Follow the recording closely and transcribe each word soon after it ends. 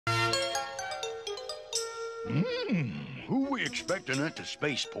Who we expecting at the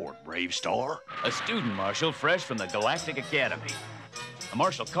spaceport, BraveStarr? A student marshal fresh from the Galactic Academy. A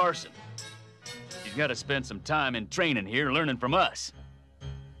Marshal Carson. He's got to spend some time in training here learning from us.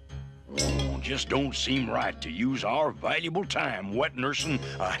 Oh, just don't seem right to use our valuable time wet nursing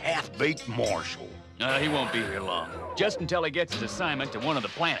a half-baked marshal. He won't be here long. Just until he gets his assignment to one of the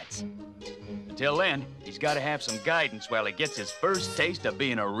planets. Until then, he's got to have some guidance while he gets his first taste of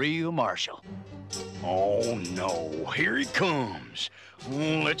being a real marshal. Oh, no. Here he comes.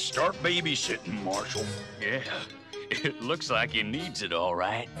 Let's start babysitting, Marshal. Yeah, it looks like he needs it, all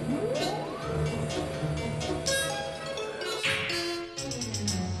right.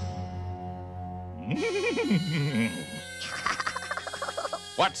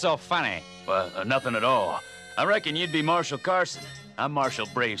 What's so funny? Well, nothing at all. I reckon you'd be Marshal Carson. I'm Marshal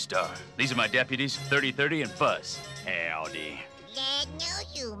BraveStarr. These are my deputies, 3030 and Fuzz. Howdy. Glad to know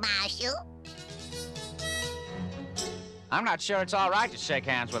you, Marshal. I'm not sure it's all right to shake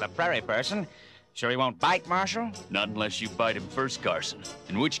hands with a prairie person. Sure he won't bite, Marshal? Not unless you bite him first, Carson.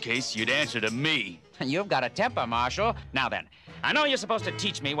 In which case, you'd answer to me. You've got a temper, Marshal. Now then, I know you're supposed to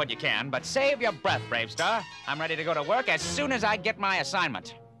teach me what you can, but save your breath, BraveStarr. I'm ready to go to work as soon as I get my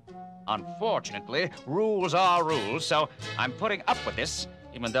assignment. Unfortunately, rules are rules, so I'm putting up with this,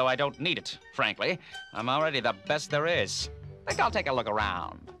 even though I don't need it, frankly. I'm already the best there is. Think I'll take a look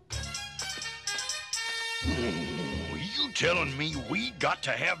around. You telling me we got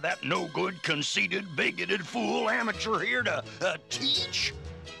to have that no-good, conceited, bigoted fool amateur here to teach?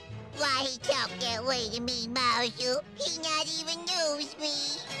 Why he talk that way to me, Marshal? He not even knows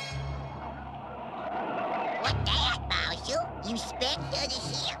me. What that, Marshal? You spec to the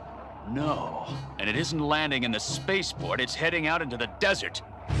ship? No, and it isn't landing in the spaceport, it's heading out into the desert.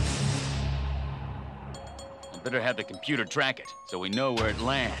 I better have the computer track it, so we know where it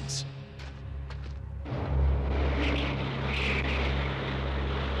lands.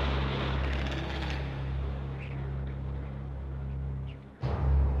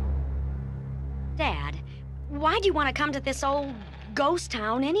 Dad, why'd you want to come to this old ghost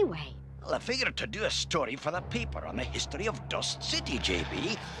town anyway? Well, I figured to do a story for the paper on the history of Dust City,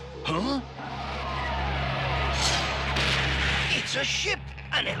 J.B. Huh? It's a ship,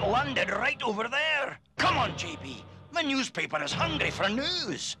 and it landed right over there. Come on, J.B. The newspaper is hungry for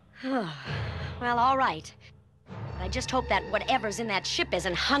news. Well, all right. I just hope that whatever's in that ship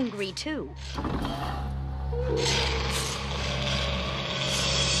isn't hungry, too.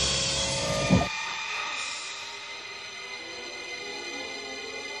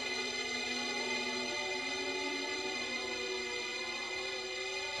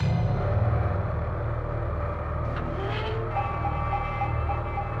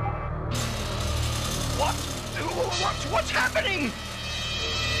 What's happening?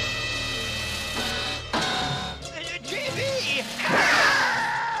 J.B.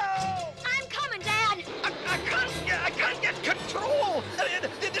 I'm coming, Dad! I can't get control!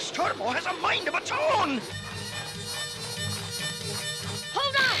 This turbo has a mind of its own!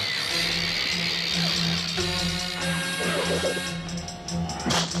 Hold on!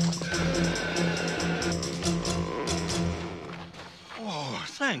 Oh,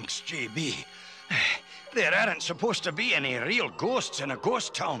 thanks, J.B. There aren't supposed to be any real ghosts in a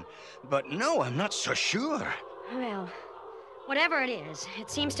ghost town, but no, I'm not so sure. Well, whatever it is, it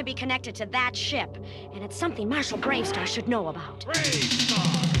seems to be connected to that ship, and it's something Marshal BraveStarr should know about.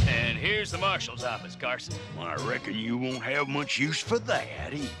 BraveStarr! And here's the Marshal's office, Carson. I reckon you won't have much use for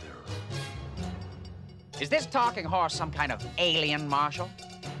that either. Is this talking horse some kind of alien, Marshal?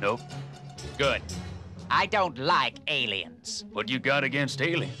 Nope. Good. I don't like aliens. What you got against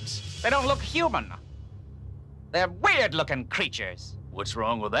aliens? They don't look human. They're weird-looking creatures. What's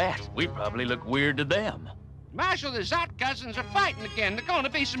wrong with that? We probably look weird to them. Marshal, the Zott cousins are fighting again. There's going to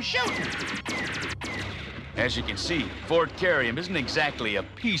be some shooting. As you can see, Fort Kerium isn't exactly a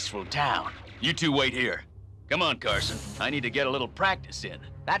peaceful town. You two wait here. Come on, Carson. I need to get a little practice in.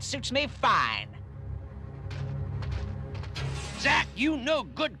 That suits me fine. Zach, you no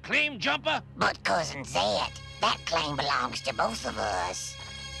good claim jumper? But Cousin Zed, that claim belongs to both of us.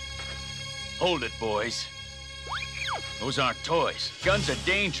 Hold it, boys. Those aren't toys. Guns are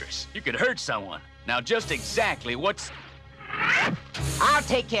dangerous. You could hurt someone. Now, just exactly what's... I'll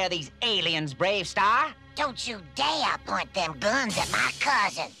take care of these aliens, BraveStarr. Don't you dare point them guns at my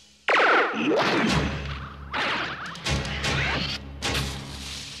cousin.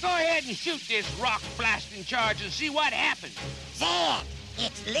 Go ahead and shoot this rock-blasting charge and see what happens. Zed,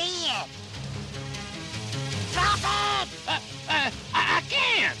 it's Lynn. Drop it! I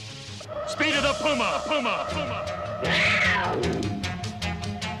can't! Speed of the puma! Puma!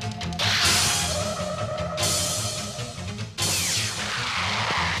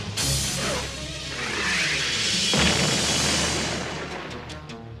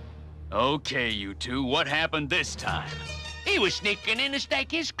 Okay, you two, what happened this time? He was sneaking in to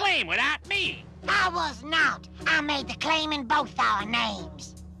stake his claim without me. I was not. I made the claim in both our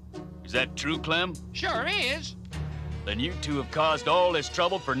names. Is that true, Clem? Sure is. Then you two have caused all this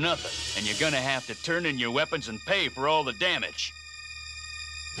trouble for nothing, and you're gonna have to turn in your weapons and pay for all the damage.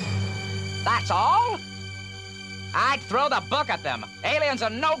 That's all? I'd throw the book at them. Aliens are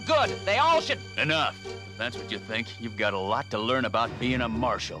no good. They all should... Enough. If that's what you think, you've got a lot to learn about being a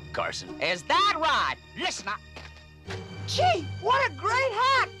marshal, Carson. Is that right? Listen, Gee, what a great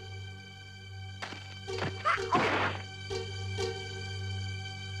hat!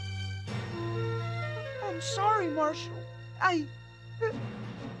 I'm sorry, Marshal.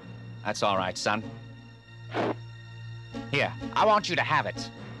 That's all right, son. Here, I want you to have it.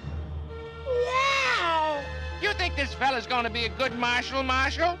 Wow! You think this fella's gonna be a good marshal,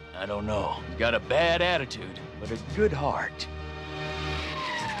 Marshal? I don't know. He's got a bad attitude, but a good heart.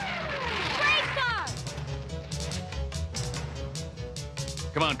 BraveStarr!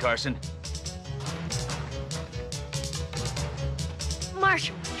 Come on, Carson.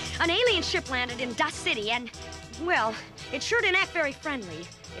 Marshal, an alien ship landed in Dust City and, well, it sure didn't act very friendly.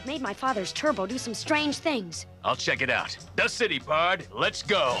 It made my father's turbo do some strange things. I'll check it out. Dust City, Pard. Let's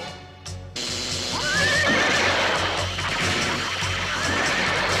go.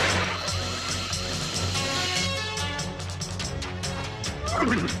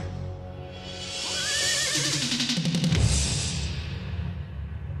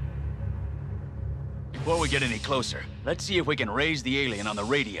 Before we get any closer, let's see if we can raise the alien on the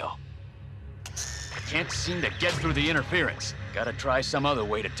radio. Can't seem to get through the interference. Gotta try some other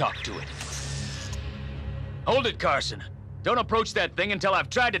way to talk to it. Hold it, Carson. Don't approach that thing until I've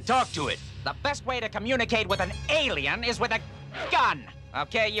tried to talk to it. The best way to communicate with an alien is with a gun.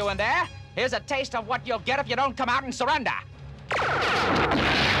 Okay, you in there? Here's a taste of what you'll get if you don't come out and surrender.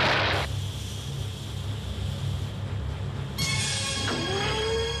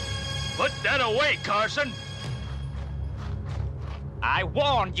 Put that away, Carson! I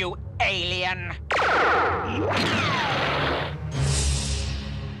warned you, alien.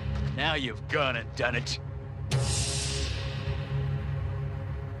 Now you've gone and done it.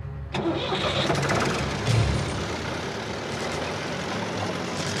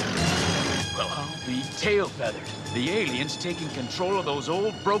 Well, I'll be tail feathered. The alien's taking control of those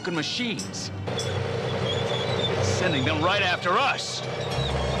old broken machines. It's sending them right after us.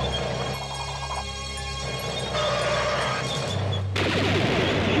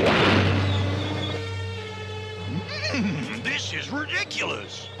 This is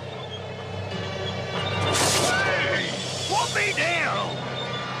ridiculous. Hey, put me down.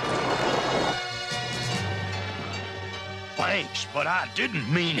 Thanks, but I didn't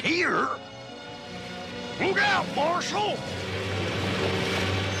mean here. Look out, Marshal.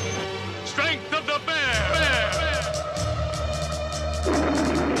 Strength of the bear!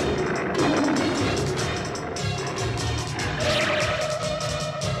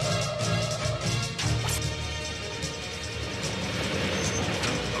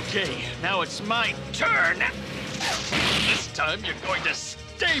 Okay, now it's my turn. This time you're going to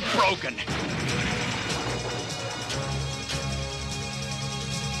stay broken.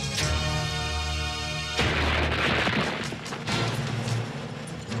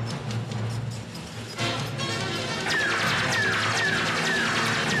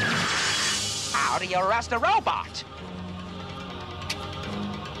 How do you arrest a robot?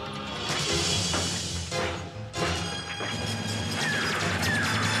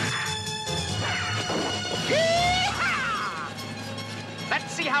 Yee-haw!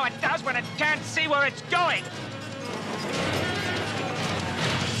 Let's see how it does when it can't see where it's going.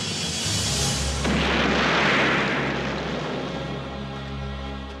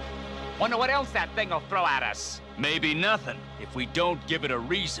 Wonder what else that thing will throw at us. Maybe nothing, if we don't give it a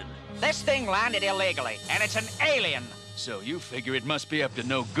reason. This thing landed illegally, and it's an alien. So you figure it must be up to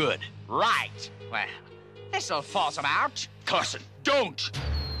no good. Right. Well, this'll force him out. Carson, don't!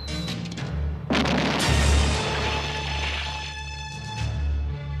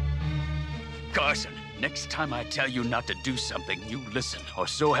 Carson, next time I tell you not to do something, you listen, or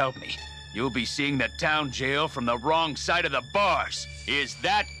so help me. You'll be seeing the town jail from the wrong side of the bars. Is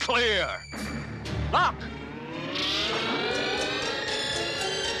that clear? Look!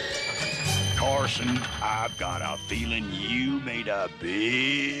 Carson, I've got a feeling you made a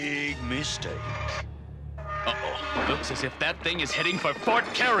big mistake. Uh-oh. Looks as if that thing is heading for Fort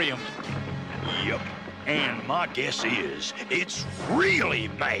Kerium. Yep. And my guess is it's really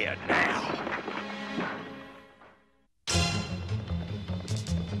mad now.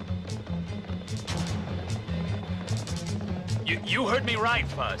 You heard me right,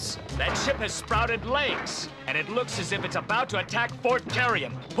 Fuzz. That ship has sprouted legs, and it looks as if it's about to attack Fort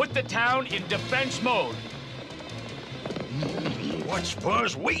Kerium. Put the town in defense mode. What's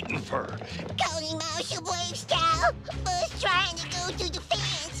Fuzz waiting for? Calling Marshal BraveStarr. Buzz trying to go through the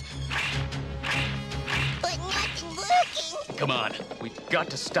fence. But nothing working. Come on, we've got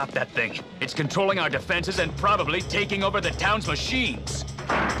to stop that thing. It's controlling our defenses and probably taking over the town's machines.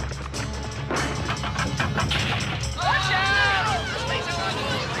 Watch out!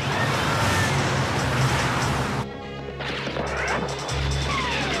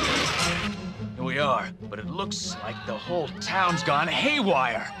 Here we are, but it looks like the whole town's gone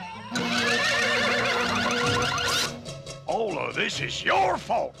haywire. All of this is your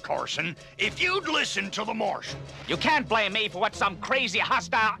fault, Carson. If you'd listened to the Marshal. You can't blame me for what some crazy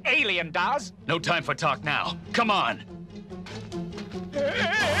hostile alien does. No time for talk now. Come on.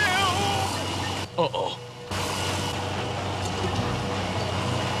 Uh-oh.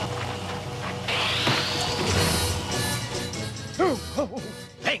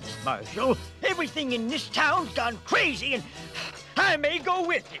 Thanks, Marshal. Everything in this town's gone crazy, and I may go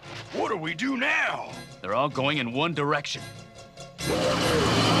with it. What do we do now? They're all going in one direction.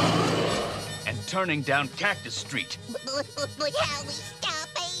 And turning down Cactus Street. But how we stop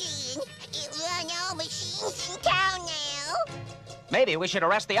alien? It run all machines in town now. Maybe we should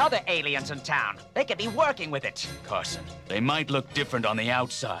arrest the other aliens in town. They could be working with it. Carson, they might look different on the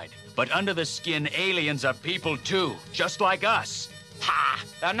outside, but under the skin, aliens are people too, just like us. Ha!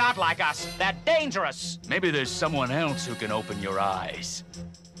 They're not like us. They're dangerous. Maybe there's someone else who can open your eyes.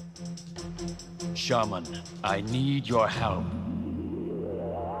 Shaman, I need your help.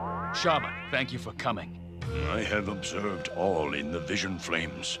 Shaman, thank you for coming. I have observed all in the vision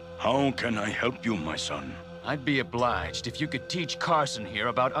flames. How can I help you, my son? I'd be obliged if you could teach Carson here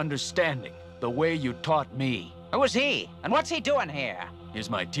about understanding, the way you taught me. Who is he? And what's he doing here? He's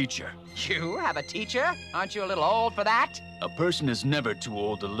my teacher. You have a teacher? Aren't you a little old for that? A person is never too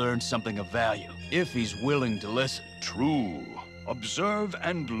old to learn something of value, if he's willing to listen. True. Observe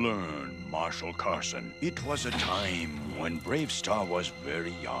and learn, Marshal Carson. It was a time when BraveStarr was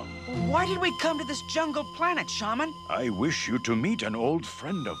very young. Why did we come to this jungle planet, Shaman? I wish you to meet an old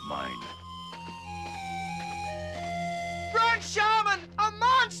friend of mine. Run, Shaman! A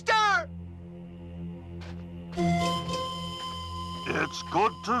monster! It's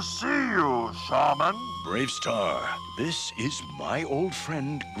good to see you, Shaman. BraveStarr, this is my old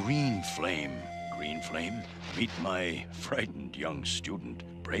friend, Green Flame. Green Flame, meet my frightened young student,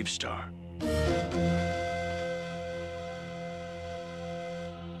 BraveStarr.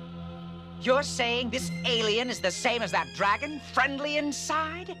 You're saying this alien is the same as that dragon, friendly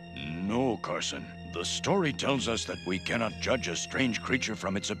inside? No, Carson. The story tells us that we cannot judge a strange creature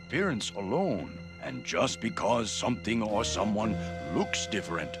from its appearance alone. And just because something or someone looks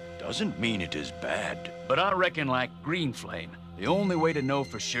different doesn't mean it is bad. But I reckon, like Green Flame, the only way to know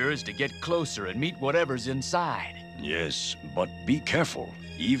for sure is to get closer and meet whatever's inside. Yes, but be careful.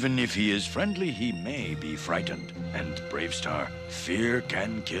 Even if he is friendly, he may be frightened. And BraveStarr, fear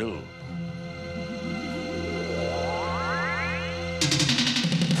can kill.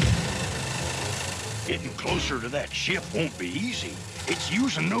 Getting closer to that ship won't be easy. It's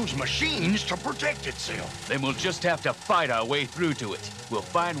using those machines to protect itself. Then we'll just have to fight our way through to it. We'll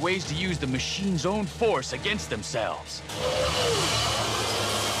find ways to use the machine's own force against themselves.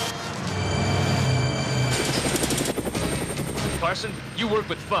 Carson, you work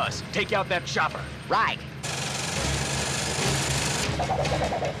with Fuzz. Take out that chopper. Right.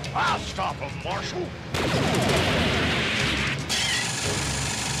 I'll stop him, Marshal.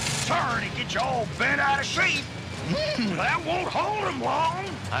 Sorry to get you all bent out of shape. That won't hold him long.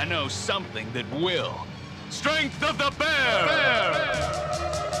 I know something that will. Strength of the bear!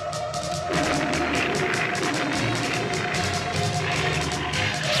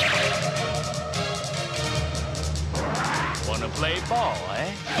 Wanna play ball,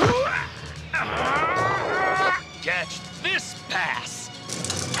 eh? Catch this pass!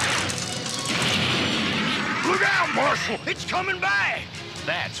 Look out, Marshal! It's coming back!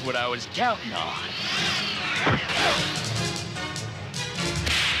 That's what I was counting on.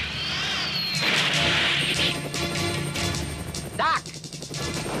 Doc!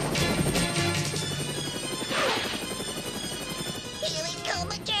 Here we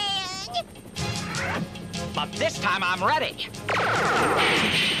come again. But this time I'm ready.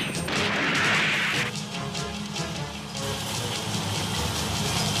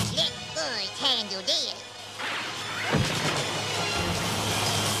 Let Fuzz handle this.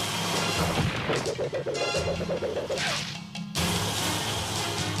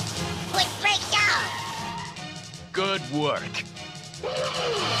 Quick break down. Good work.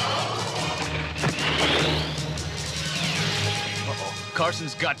 Uh-oh.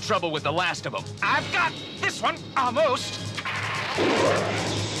 Carson's got trouble with the last of them. I've got this one, almost.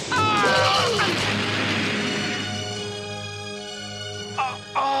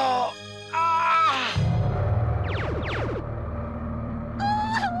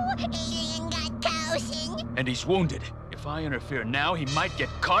 Alien got Carson. And he's wounded. If I interfere now, he might get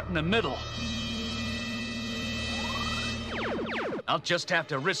caught in the middle. I'll just have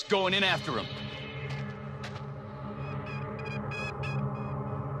to risk going in after him.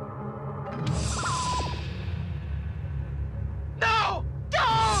 No!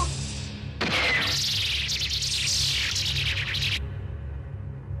 Don't!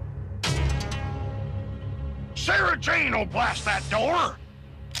 Sarah Jane will blast that door.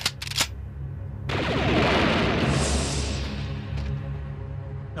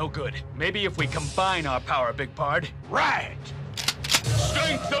 No good. Maybe if we combine our power, Big Pard. Right.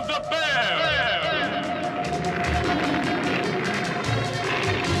 Strength of the bear!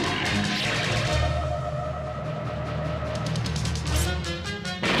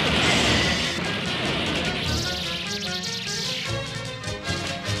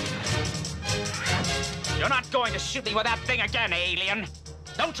 You're not going to shoot me with that thing again, alien.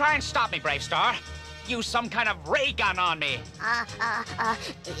 Don't try and stop me, BraveStarr. Use some kind of ray gun on me.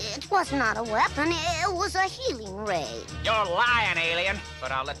 It was not a weapon, it was a healing ray. You're lying, alien.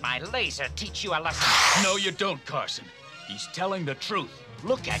 But I'll let my laser teach you a lesson. No, you don't, Carson. He's telling the truth.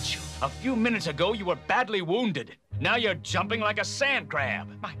 Look at you. A few minutes ago, you were badly wounded. Now you're jumping like a sand crab.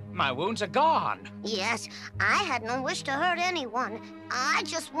 My wounds are gone. Yes, I had no wish to hurt anyone. I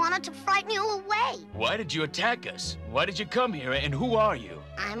just wanted to frighten you away. Why did you attack us? Why did you come here, and who are you?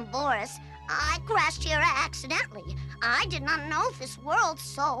 I'm Boris. I crashed here accidentally. I did not know this world,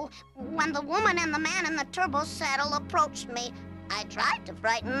 so when the woman and the man in the turbo saddle approached me, I tried to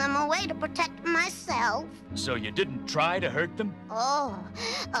frighten them away to protect myself. So you didn't try to hurt them? Oh,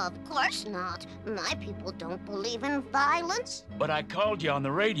 of course not. My people don't believe in violence. But I called you on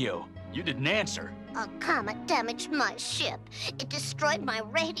the radio. You didn't answer. A comet damaged my ship. It destroyed my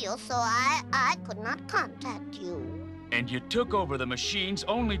radio, so I could not contact you. And you took over the machines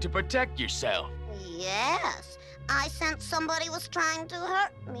only to protect yourself. Yes. I sensed somebody was trying to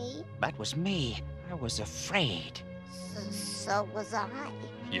hurt me. That was me. I was afraid. So was I.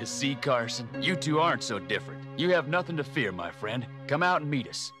 You see, Carson, you two aren't so different. You have nothing to fear, my friend. Come out and meet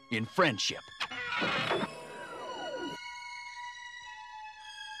us in friendship.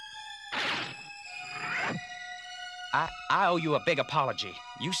 I owe you a big apology.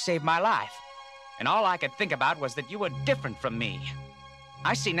 You saved my life. And all I could think about was that you were different from me.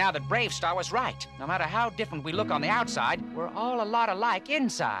 I see now that BraveStarr was right. No matter how different we look on the outside, we're all a lot alike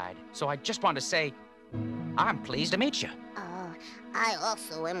inside. So I just want to say, I'm pleased to meet you. I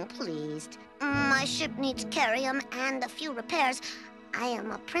also am pleased. My ship needs kerium and a few repairs. I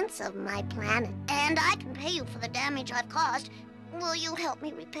am a prince of my planet, and I can pay you for the damage I've caused. Will you help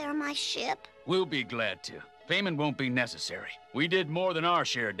me repair my ship? We'll be glad to. Payment won't be necessary. We did more than our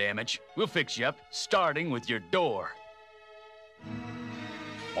share of damage. We'll fix you up, starting with your door.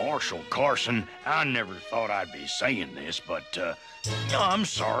 Marshal Carson, I never thought I'd be saying this, but, I'm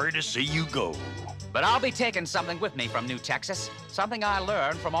sorry to see you go. But I'll be taking something with me from New Texas. Something I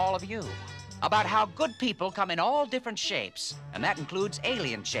learned from all of you. About how good people come in all different shapes. And that includes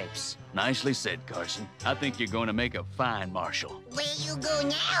alien shapes. Nicely said, Carson. I think you're going to make a fine marshal. Where you go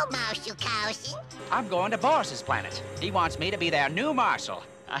now, Marshal Carson? I'm going to Boris's planet. He wants me to be their new marshal.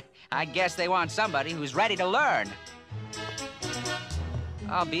 I guess they want somebody who's ready to learn.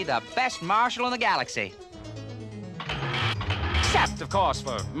 I'll be the best marshal in the galaxy. Except, of course,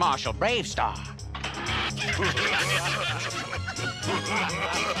 for Marshal BraveStarr.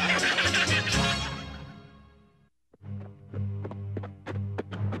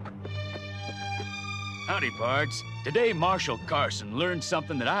 Howdy, Pards. Today, Marshal Carson learned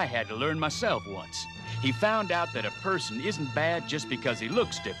something that I had to learn myself once. He found out that a person isn't bad just because he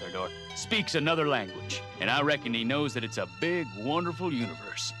looks different or speaks another language. And I reckon he knows that it's a big, wonderful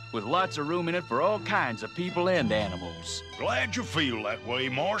universe with lots of room in it for all kinds of people and animals. Glad you feel that way,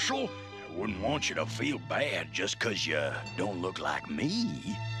 Marshal. I wouldn't want you to feel bad just 'cause you don't look like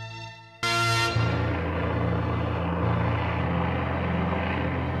me.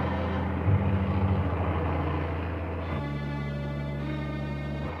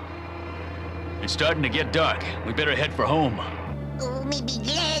 It's starting to get dark. We better head for home. Oh, me be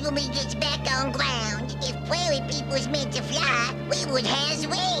glad when we get back on ground. If prairie people's meant to fly, we would have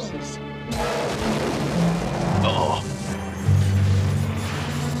wings. Uh-oh.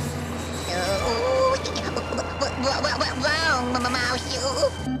 Oh, wrong,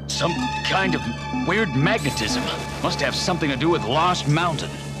 Marshal? Some kind of weird magnetism. Must have something to do with Lost Mountain.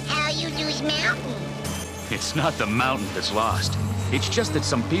 How you lose mountain? It's not the mountain that's lost. It's just that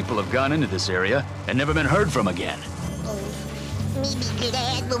some people have gone into this area and never been heard from again. Oh, me be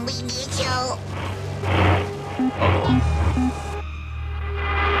glad when we meet you. Uh-oh.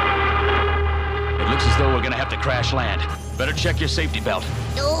 It looks as though we're gonna have to crash land. Better check your safety belt.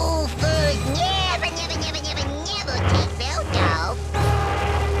 No, first, never take belt off.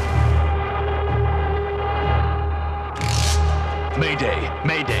 Mayday,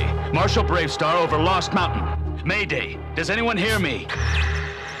 Mayday. Marshal BraveStarr over Lost Mountain. Mayday, does anyone hear me?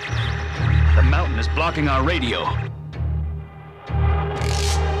 The mountain is blocking our radio.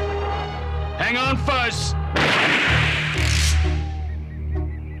 Hang on, Fuzz!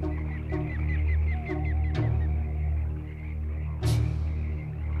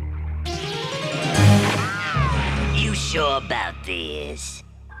 You sure about this?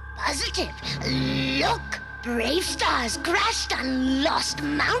 Positive. Look, BraveStarr's crashed on Lost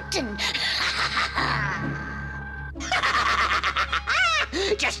Mountain.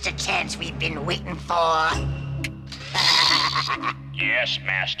 Just a chance we've been waiting for. Yes,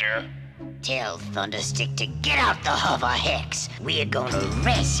 Master. Tell Thunderstick to get out the hover hex. We're gonna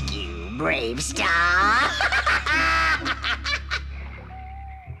rescue BraveStarr.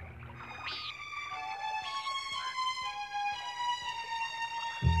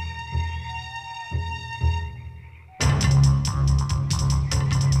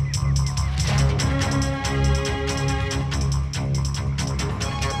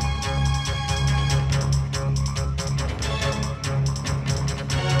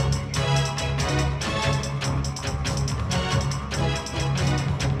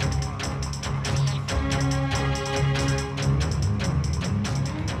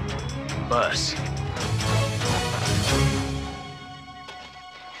 Buzz.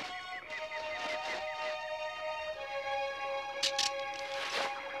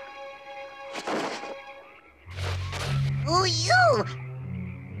 Who you?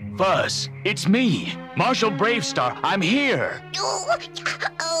 Buzz, it's me, Marshal BraveStarr. I'm here. Oh,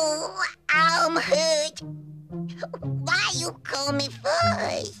 I'm hurt. Why you call me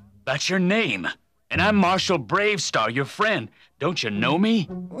Fuzz? That's your name. And I'm Marshal BraveStarr, your friend. Don't you know me?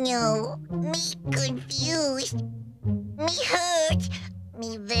 No, me confused. Me hurt.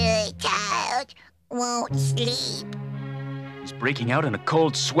 Me very tired. Won't sleep. He's breaking out in a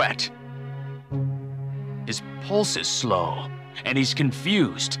cold sweat. His pulse is slow, and he's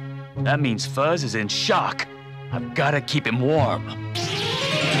confused. That means Fuzz is in shock. I've got to keep him warm.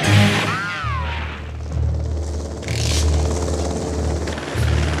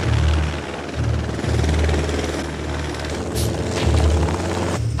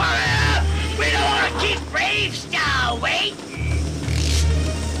 BraveStarr, wait!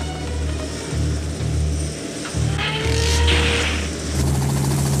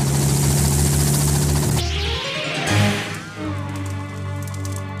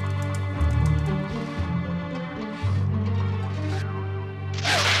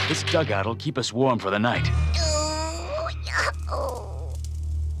 This dugout will keep us warm for the night.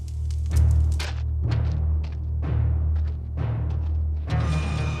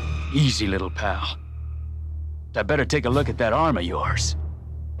 Easy, little pal. I better take a look at that arm of yours.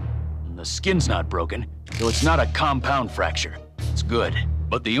 The skin's not broken, so it's not a compound fracture. It's good.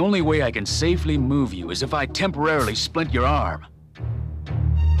 But the only way I can safely move you is if I temporarily splint your arm.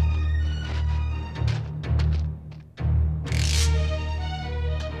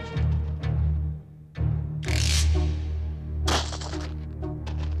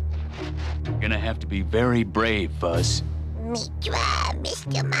 You're gonna have to be very brave, Fuzz. Me try,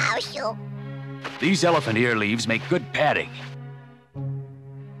 Mr. Marshal. These elephant ear leaves make good padding.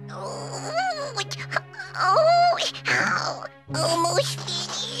 Almost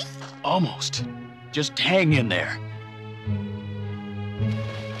finished. Almost. Just hang in there.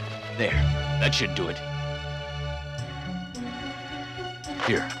 There. That should do it.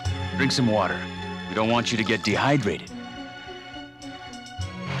 Here, drink some water. We don't want you to get dehydrated.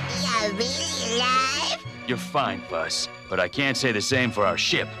 You're really alive? You're fine, Buzz. But I can't say the same for our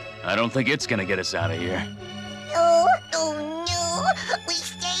ship. I don't think it's gonna get us out of here. Oh no. We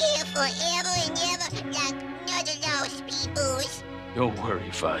stay here forever and ever like none of those peoples. Don't worry,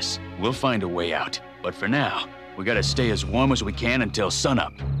 Fuzz. We'll find a way out. But for now, we gotta stay as warm as we can until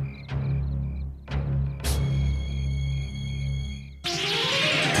sunup.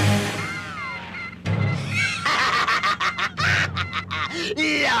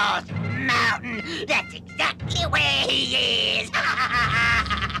 Lost Mountain! That's exactly where he is!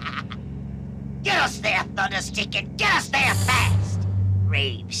 Get us there, Thunderstick, and get us there fast!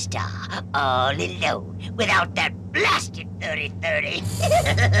 BraveStarr, all alone, without that blasted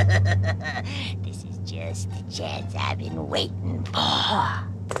 30-30. This is just the chance I've been waiting for.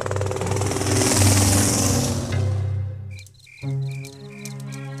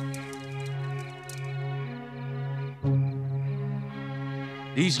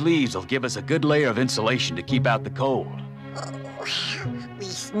 These leaves will give us a good layer of insulation to keep out the cold. Oh, we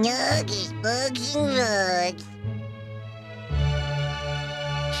snug as bugs and rugs.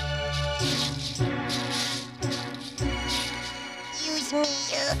 Excuse me,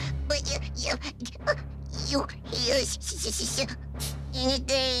 but you hear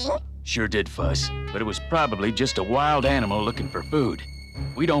anything? Sure did, Fuzz, but it was probably just a wild animal looking for food.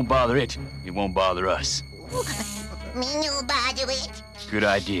 We don't bother it, it won't bother us. Me no bother it. Good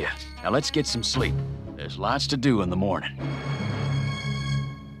idea. Now let's get some sleep. There's lots to do in the morning.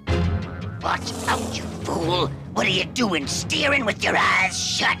 Watch out, you fool! What are you doing, steering with your eyes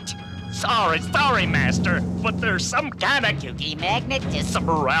shut? Sorry, Master, but there's some kind of kooky magnetism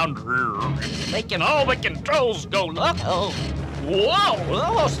around here, making all the controls go low.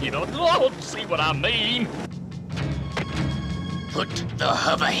 Whoa, see what I mean? Put the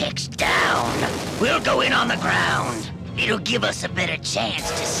hover hex down. We'll go in on the ground. It'll give us a better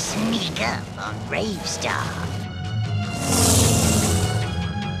chance to sneak up on BraveStarr.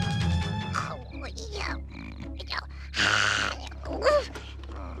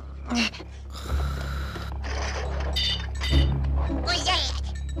 Who's that?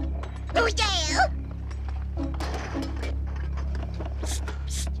 Who's there?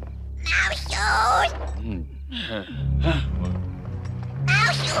 Marshal!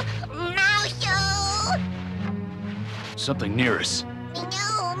 Marshal! Something near us. Me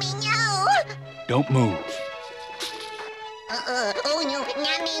no. Don't move. Oh no,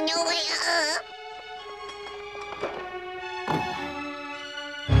 not me, no way,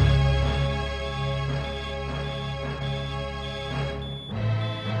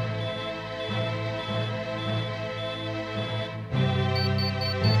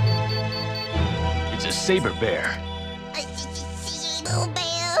 It's a saber bear. Saber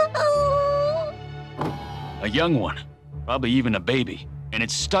bear, oh. A young one. Probably even a baby. And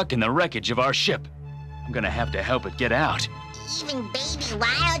it's stuck in the wreckage of our ship. I'm gonna have to help it get out. Even baby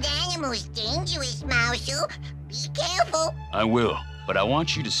wild animals dangerous, Marshal. Be careful. I will, but I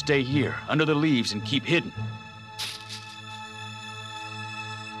want you to stay here, under the leaves, and keep hidden.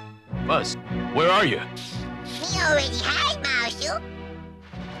 Buzz, where are you? Me already hide, Marshal.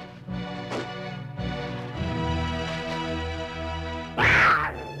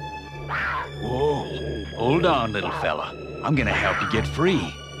 Whoa, hold on, little fella. I'm gonna help you get free.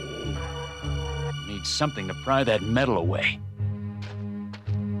 Need something to pry that metal away.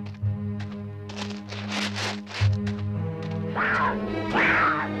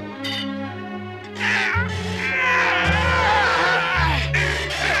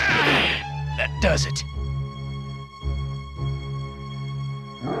 That does it.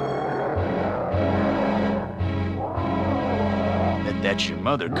 That's your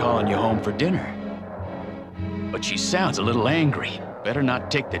mother calling you home for dinner. But she sounds a little angry. Better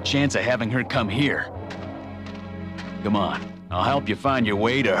not take the chance of having her come here. Come on, I'll help you find your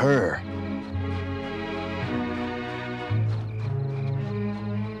way to her.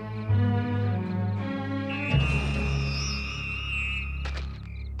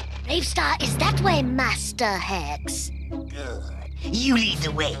 BraveStarr is that way, Master Hex. Good. You lead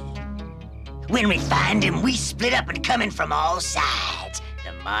the way. When we find him, we split up and come in from all sides.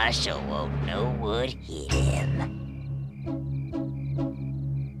 The Marshal won't know what hit him.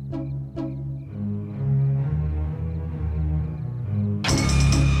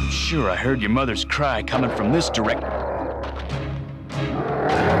 Sure, I heard your mother's cry coming from this direction.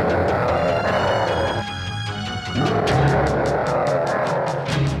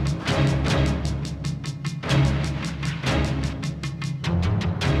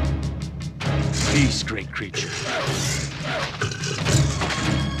 Peace, great creature.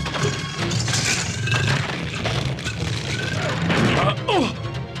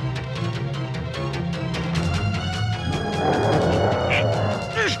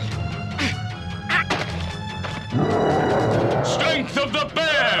 Strength of the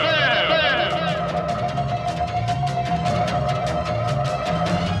bear!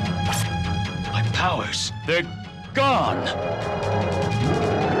 My powers, they're gone.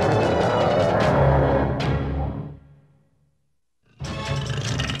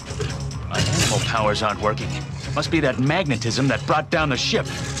 My animal powers aren't working. Must be that magnetism that brought down the ship.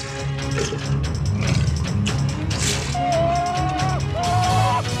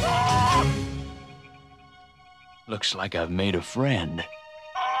 Looks like I've made a friend.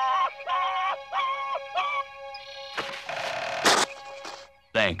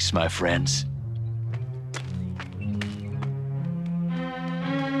 Thanks, my friends.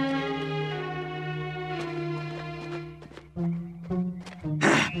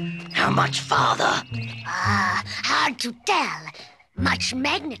 How much farther? Hard to tell. Much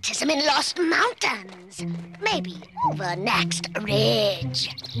magnetism in Lost Mountains. Maybe over next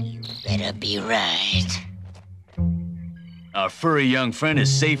ridge. You better be right. Our furry young friend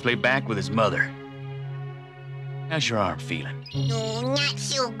is safely back with his mother. How's your arm feeling? No, not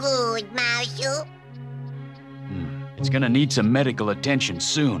so good, Marshal. It's gonna need some medical attention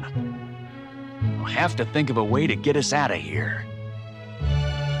soon. We'll have to think of a way to get us out of here.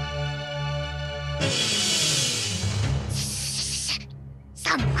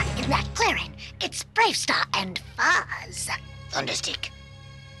 Someone in that clearing. It's BraveStarr and Fuzz. Thunderstick,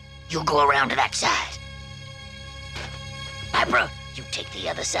 you go around to that side. Piper, you take the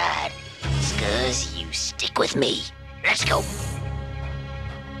other side. Scuzz, you stick with me. Let's go.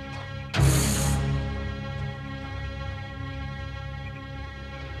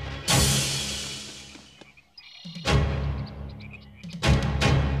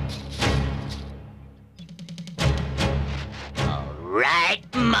 All right,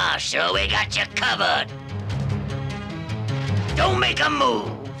 Marshal, we got you covered. Don't make a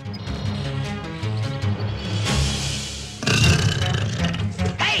move.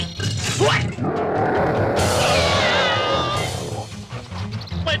 Hey, what?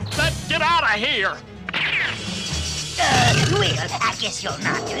 Let's get out of here. Well, I guess you're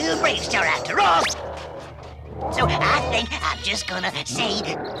not BraveStarr after all. So I think I'm just gonna say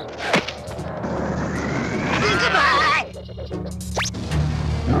goodbye.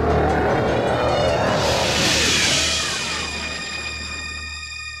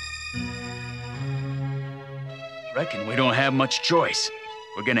 Reckon we don't have much choice.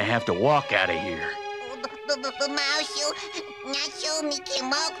 We're gonna have to walk out of here. Marshal, not sure me can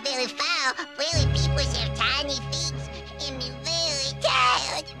walk very far. Really, people have tiny feet and me very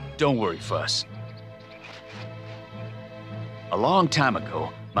tired. Don't worry, Fuss. A long time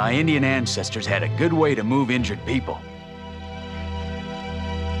ago, my Indian ancestors had a good way to move injured people.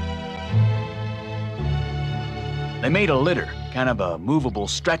 They made a litter, kind of a movable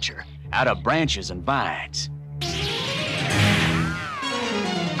stretcher, out of branches and vines.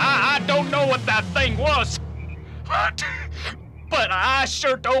 I don't know what that thing was, but I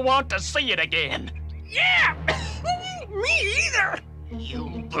sure don't want to see it again. Yeah, me either.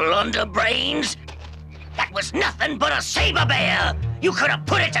 You blunderbrains! That was nothing but a saber bear! You could have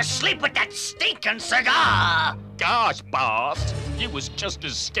put it to sleep with that stinking cigar! Gosh, boss, you was just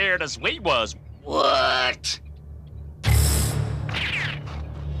as scared as we was. What?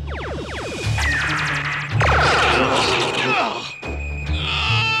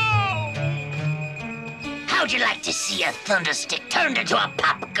 How'd you like to see a thunderstick turned into a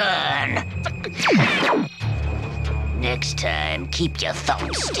pop gun? Next time, keep your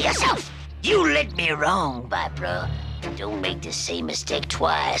thoughts to yourself. You led me wrong, Vipra. Don't make the same mistake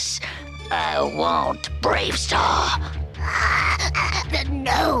twice. I want BraveStarr.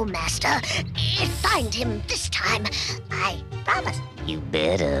 No, Master. Find him this time. I promise. You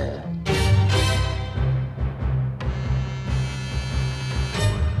better.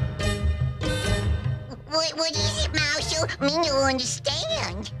 What is it, Marshal? Me no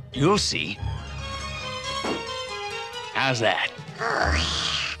understand. You'll see. How's that?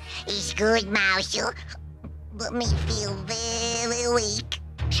 Oh, it's good, Marshal. But me feel very weak.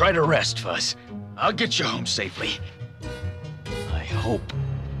 Try to rest, Fuss. I'll get you home safely. I hope.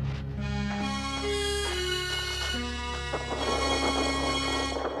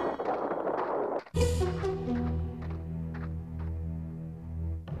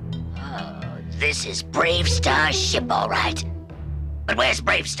 This is BraveStarr's ship, all right. But where's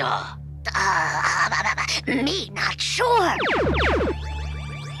BraveStarr? Me not sure.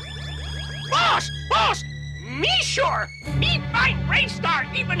 Boss, me sure. Me find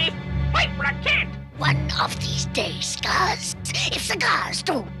BraveStarr even if Piper can't. One of these days, Scuzz, if cigars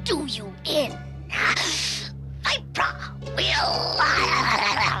don't do you in, Viper will...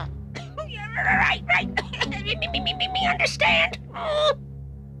 Right. Me understand.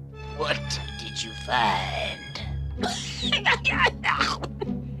 What did you find?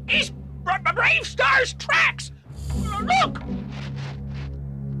 It's BraveStarr's tracks. Look.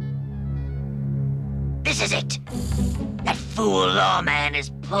 This is it. That fool lawman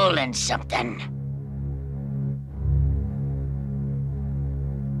is pulling something.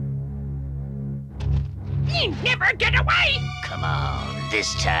 He never get away. Come on,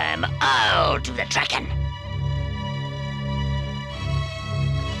 this time I'll do the tracking.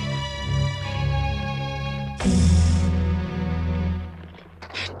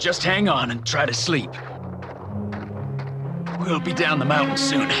 Just hang on and try to sleep. We'll be down the mountain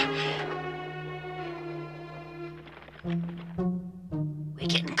soon. We're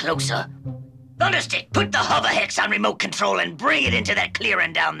getting closer. Thunderstick, put the hover hex on remote control and bring it into that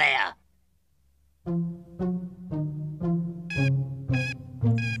clearing down there.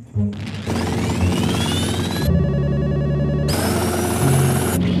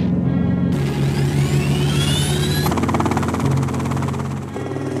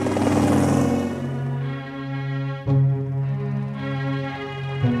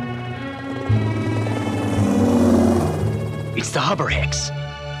 It's the hover hex.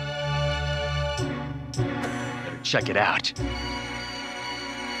 Better check it out.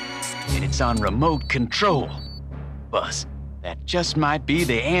 And it's on remote control. Buzz, that just might be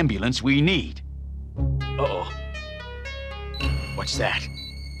the ambulance we need. Uh-oh. What's that?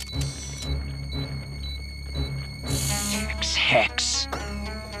 Hex.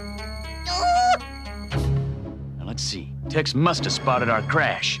 Now let's see. Tex must have spotted our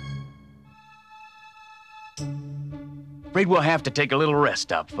crash. Afraid we'll have to take a little rest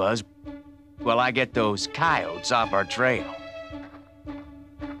stop, Fuzz, while I get those coyotes off our trail.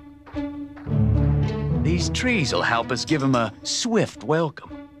 These trees will help us give them a swift welcome.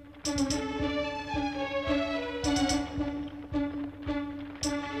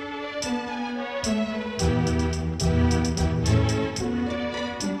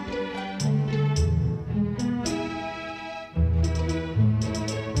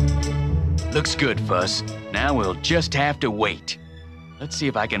 Looks good, Fuzz. Now we'll just have to wait. Let's see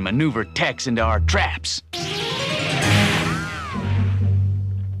if I can maneuver Tex into our traps.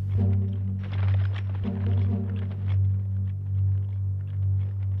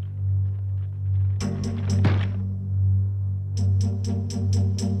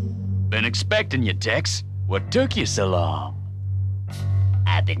 Been expecting you, Tex. What took you so long?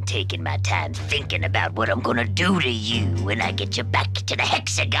 I've been taking my time thinking about what I'm gonna do to you when I get you back to the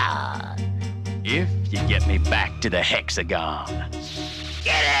hexagon. If you get me back to the hexagon.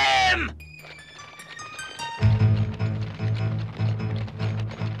 Get him!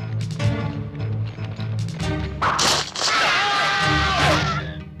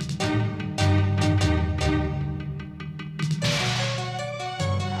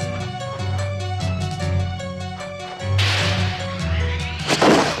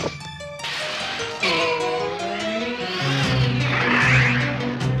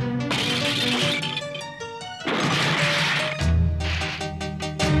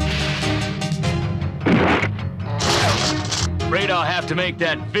 Afraid I'll have to make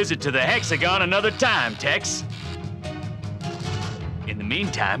that visit to the hexagon another time, Tex. In the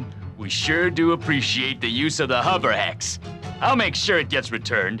meantime, we sure do appreciate the use of the hover hex. I'll make sure it gets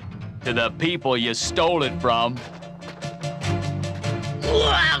returned to the people you stole it from.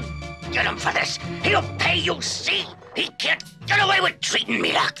 I'll get him for this. He'll pay, you'll see. He can't get away with treating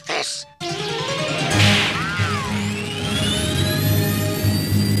me like this.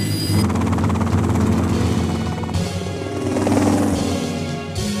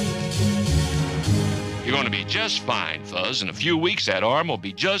 You're gonna be just fine, Fuzz. In a few weeks, that arm will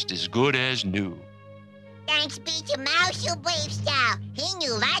be just as good as new. Thanks be to Marshal BraveStarr. He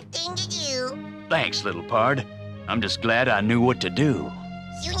knew the right thing to do. Thanks, little pard. I'm just glad I knew what to do.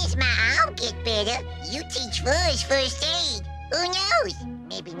 Soon as my arm gets better, you teach Fuzz first aid. Who knows?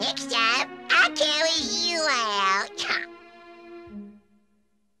 Maybe next time I'll carry you out.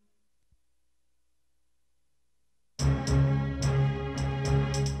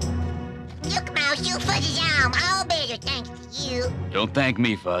 Look, Marshal, Fuzz's arm all better thanks to you. Don't thank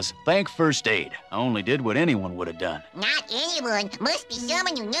me, Fuzz. Thank first aid. I only did what anyone would have done. Not anyone. Must be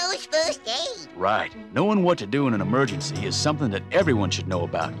someone who knows first aid. Right. Knowing what to do in an emergency is something that everyone should know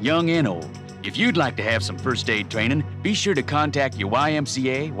about, young and old. If you'd like to have some first aid training, be sure to contact your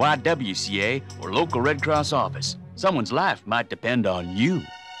YMCA, YWCA, or local Red Cross office. Someone's life might depend on you.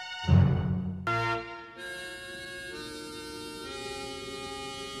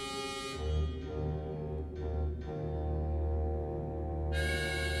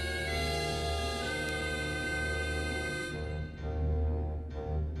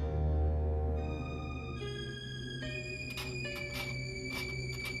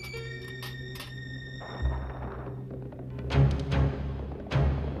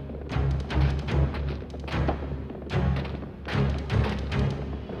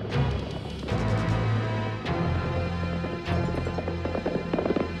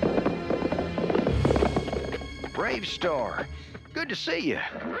 BraveStarr, good to see you.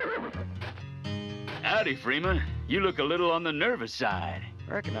 Howdy, Freeman. You look a little on the nervous side.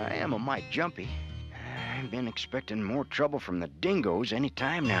 Reckon I am a mite jumpy. I've been expecting more trouble from the dingoes any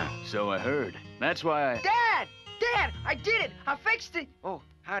time now. So I heard. That's why I... Dad! Dad, I did it! I fixed it! Oh,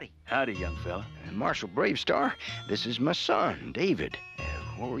 howdy. Howdy, young fella. Marshal BraveStarr, this is my son, David.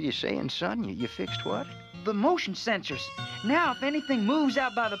 What were you saying, son? You fixed what? The motion sensors. Now, if anything moves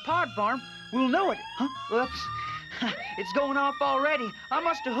out by the pod farm, we'll know it. Huh? Whoops. It's going off already. I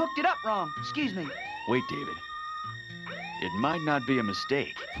must have hooked it up wrong. Excuse me. Wait, David. It might not be a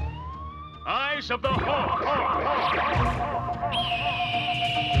mistake. Eyes of the horse!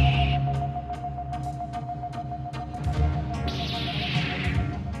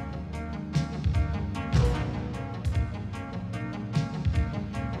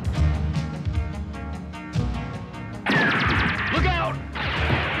 Look out!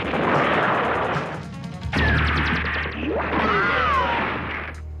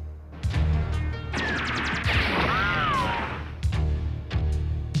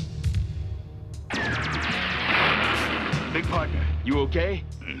 Big partner, you okay?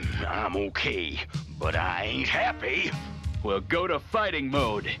 I'm okay, but I ain't happy. Well, go to fighting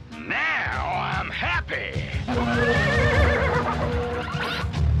mode. Now I'm happy.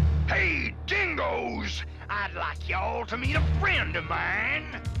 Hey, dingoes! I'd like y'all to meet a friend of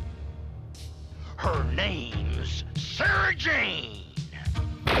mine. Her name's Sarah Jane.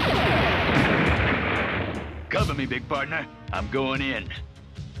 Cover me, big partner. I'm going in.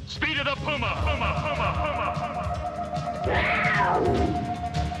 Speed of the puma! Puma!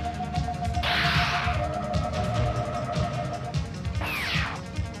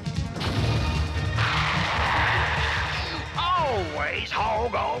 Always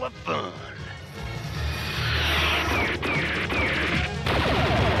hog all the fun.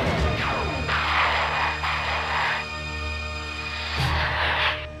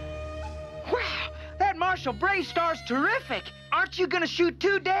 Wow, that Marshal BraveStarr's terrific. Aren't you gonna shoot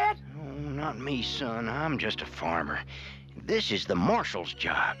too, Dad? Oh, not me, son. I'm just a farmer. This is the marshal's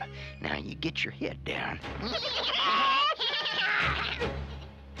job. Now, you get your head down.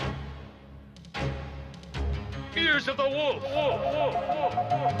 Ears of the wolf!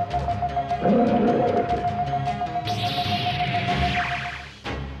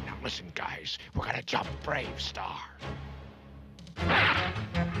 Now listen, guys. We're gonna jump BraveStarr.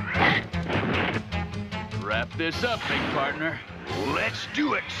 Wrap this up, big partner. Let's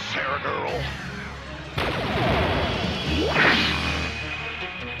do it, Sarah girl.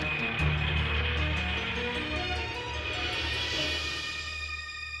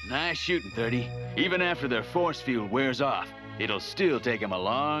 Nice shooting, 30. Even after their force field wears off, it'll still take them a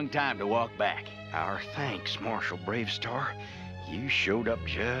long time to walk back. Our thanks, Marshal BraveStarr. You showed up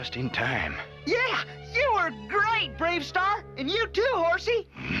just in time. Yeah, you were great, BraveStarr. And you too, Horsey.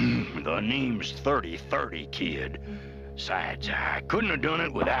 The name's 3030, kid. Besides, I couldn't have done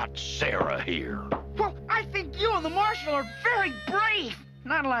it without Sarah here. Well, I think you and the Marshal are very brave.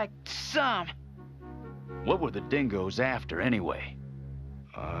 Not like some. What were the dingoes after, anyway?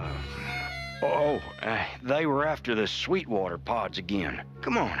 They were after the Sweetwater pods again.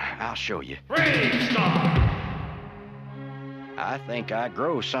 Come on, I'll show you. BraveStarr! I think I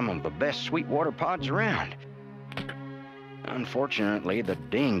grow some of the best Sweetwater pods around. Unfortunately, the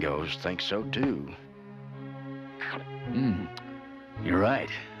dingoes think so too. You're right.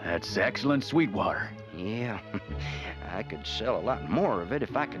 That's excellent Sweetwater. Yeah, I could sell a lot more of it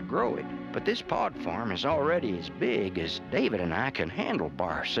if I could grow it. But this pod farm is already as big as David and I can handle by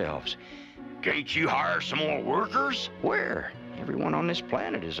ourselves. Can't you hire some more workers? Where? Everyone on this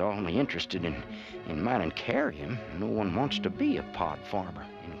planet is only interested in mining kerium. No one wants to be a pod farmer,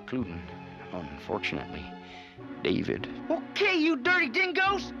 including, unfortunately, David. Okay, you dirty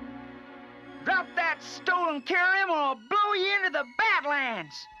dingoes. Drop that stolen kerium or I'll blow you into the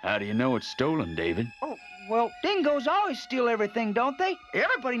Badlands. How do you know it's stolen, David? Oh, well, dingoes always steal everything, don't they?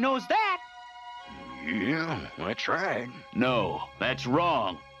 Everybody knows that. Yeah, that's right. No, that's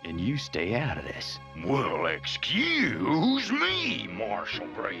wrong. And you stay out of this. Well, excuse me, Marshal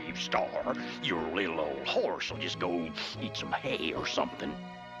BraveStarr. Your little old horse will just go eat some hay or something.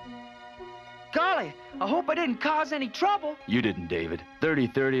 Golly, I hope I didn't cause any trouble. You didn't, David.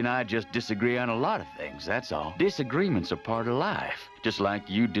 3030 and I just disagree on a lot of things, that's all. Disagreements are part of life. Just like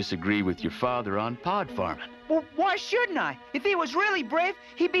you disagree with your father on pod farming. Well, why shouldn't I? If he was really brave,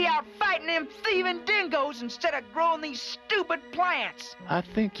 he'd be out fighting them thieving dingoes instead of growing these stupid plants. I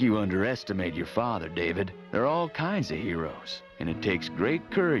think you underestimate your father, David. There are all kinds of heroes, and it takes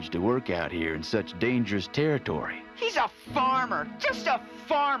great courage to work out here in such dangerous territory. He's a farmer, just a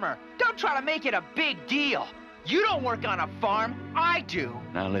farmer. Don't try to make it a big deal. You don't work on a farm, I do.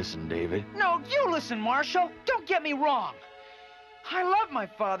 Now listen, David. No, you listen, Marshal. Don't get me wrong. I love my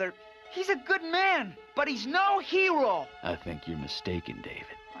father. He's a good man. but he's no hero. I think you're mistaken, David.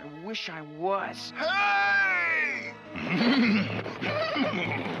 I wish I was. Hey!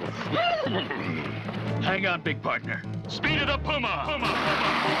 Hang on, big partner. Speed of the puma!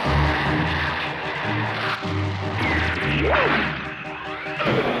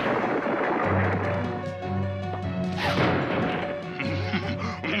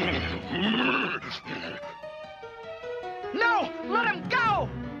 No! Let him go!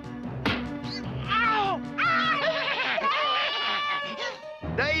 Ow!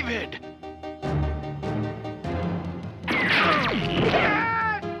 David!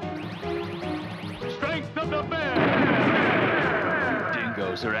 Strength of the bear!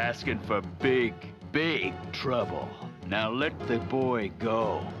 Dingoes are asking for big trouble. Now let the boy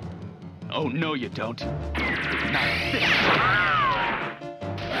go. Oh, no, you don't. Not this time.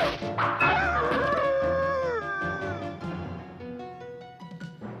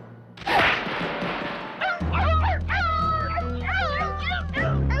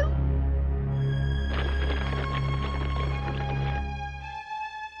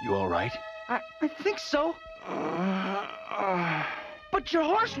 You all right? I think so. But your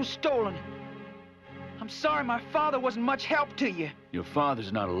horse was stolen. I'm sorry my father wasn't much help to you. Your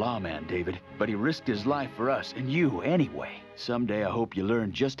father's not a lawman, David, but he risked his life for us and you anyway. Someday I hope you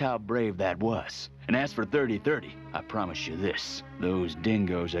learn just how brave that was. And as for 30-30, I promise you this. Those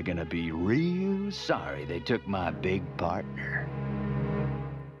dingoes are gonna be real sorry they took my big partner.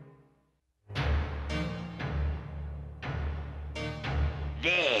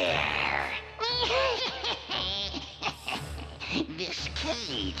 There. This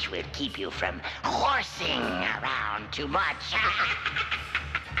cage will keep you from horsing around too much.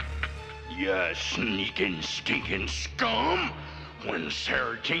 You sneaking, stinking scum! When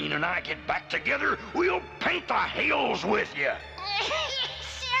Sarah Jane and I get back together, we'll paint the hills with you!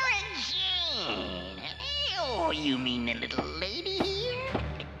 Sarah Jane. Oh, you mean the little lady here?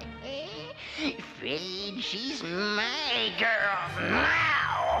 Afraid she's my girl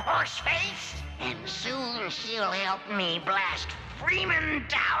now, Horseface. And soon she'll help me blast Freeman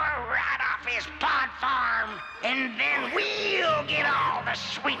Tower right off his pod farm. And then we'll get all the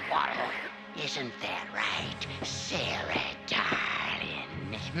sweet water. Isn't that right, Sarah,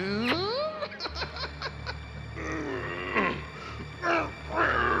 darling?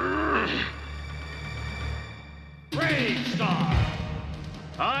 BraveStarr!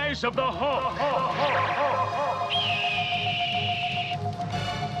 Eyes of the Hawk!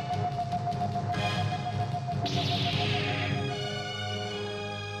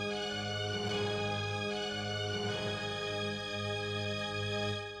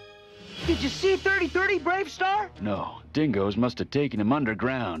 Did you see 30-30, BraveStarr? No, dingoes must have taken him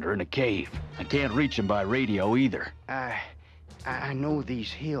underground or in a cave. I can't reach him by radio either. I know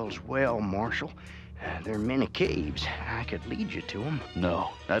these hills well, Marshal. There are many caves. I could lead you to them.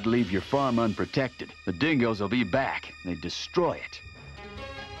 No, that'd leave your farm unprotected. The dingoes will be back. They'd destroy it.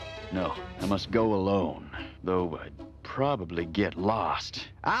 No, I must go alone. Though I'd probably get lost.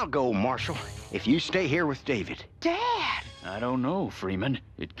 I'll go, Marshal, if you stay here with David. Dad! I don't know, Freeman.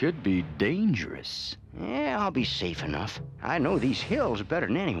 It could be dangerous. Yeah, I'll be safe enough. I know these hills better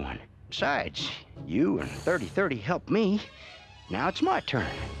than anyone. Besides, you and 30-30 helped me. Now it's my turn.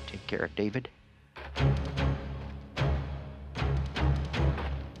 Take care of David.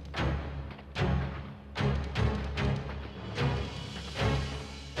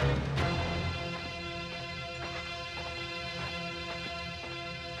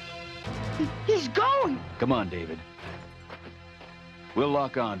 He's going! Come on, David. We'll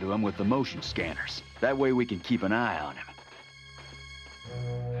lock onto him with the motion scanners. That way we can keep an eye on him.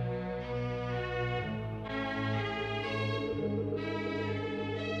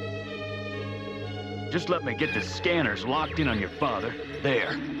 Just let me get the scanners locked in on your father.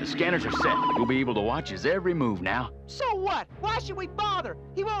 There, the scanners are set. We'll be able to watch his every move now. So what? Why should we bother?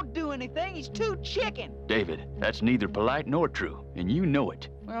 He won't do anything. He's too chicken. David, that's neither polite nor true, and you know it.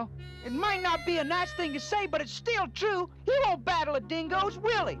 Well, it might not be a nice thing to say, but it's still true. He won't battle the dingoes,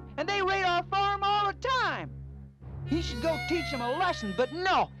 will he? And they raid our farm all the time. He should go teach him a lesson, but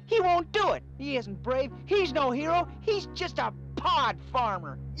no, he won't do it. He isn't brave. He's no hero. He's just a pod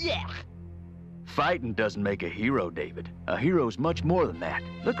farmer. Yeah. Fighting doesn't make a hero, David. A hero's much more than that.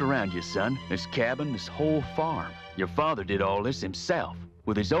 Look around you, son. This cabin, this whole farm. Your father did all this himself,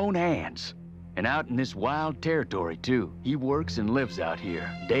 with his own hands. And out in this wild territory, too. He works and lives out here,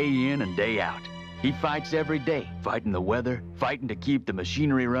 day in and day out. He fights every day, fighting the weather, fighting to keep the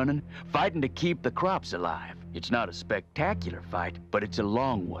machinery running, fighting to keep the crops alive. It's not a spectacular fight, but it's a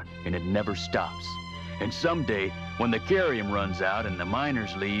long one, and it never stops. And someday, when the kerium runs out and the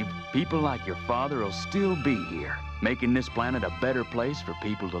miners leave, people like your father will still be here, making this planet a better place for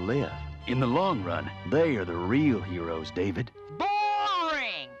people to live. In the long run, they are the real heroes, David.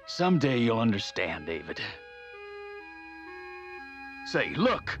 Boring! Someday you'll understand, David. Say,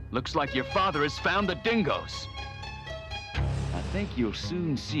 look! Looks like your father has found the dingoes. I think you'll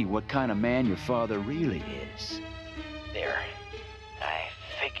soon see what kind of man your father really is. There. I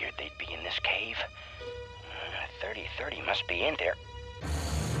figured they'd be in this cave. 30 must be in there.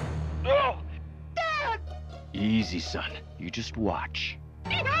 Oh! Dad! Easy, son. You just watch.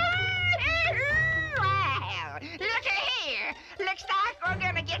 Well, look here. Looks like we're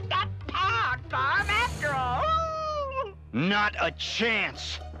gonna get that pod farm after all. Not a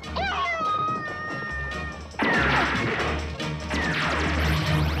chance.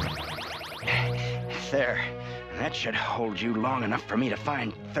 There. That should hold you long enough for me to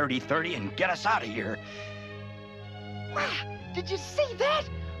find 30 and get us out of here. Wow, did you see that?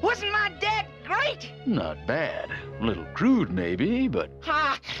 Wasn't my dad great? Not bad. A little crude, maybe, but...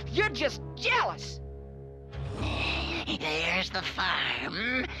 Ha! You're just jealous. There's the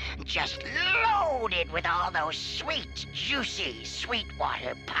farm, just loaded with all those sweet, juicy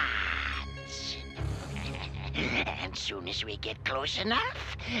Sweetwater pods. And soon as we get close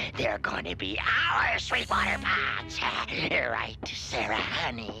enough, they're going to be our Sweetwater pods. Right, Sarah,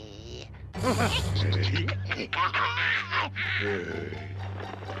 honey? Hey,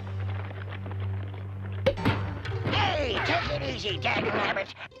 take it easy,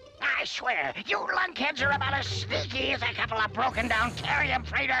 Dagnabbit. I swear, you lunkheads are about as sneaky as a couple of broken-down kerium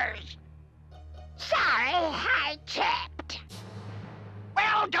freighters. Sorry, I tipped.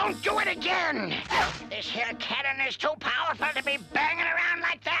 Well, don't do it again. This here cannon is too powerful to be banging around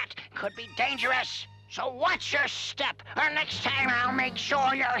like that. Could be dangerous. So watch your step, or next time I'll make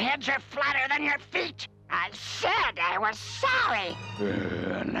sure your heads are flatter than your feet. I said I was sorry.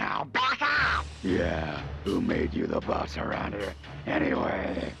 Now back off. Yeah, who made you the boss around here?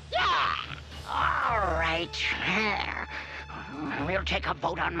 Anyway. Yeah. All right. We'll take a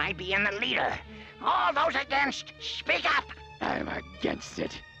vote on my being the leader. All those against, speak up. I'm against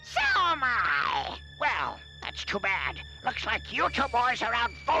it. So am I. Well, that's too bad. Looks like you two boys are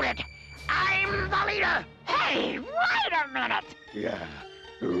outvoted. I'm the leader. Hey, wait a minute. Yeah,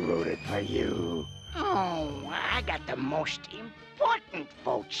 who voted for you? Oh, I got the most important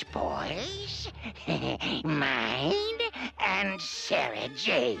votes, boys. Mine and Sarah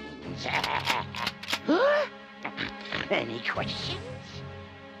Jane's. Huh? Any questions?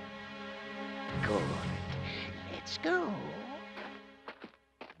 Good. Let's go.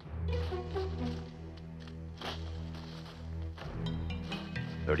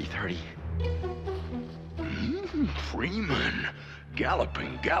 $30. Freeman.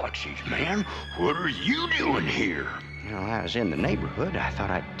 Galloping Galaxies, man. What are you doing here? Well, I was in the neighborhood. I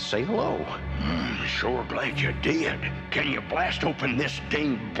thought I'd say hello. Sure glad you did. Can you blast open this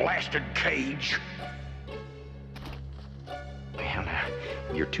dang blasted cage? Well, now,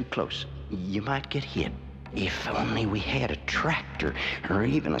 you're too close. You might get hit. If only we had a tractor or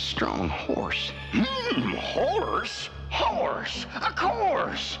even a strong horse. Horse? Horse? Of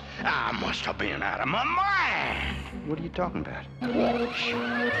course! I must have been out of my mind. What are you talking about?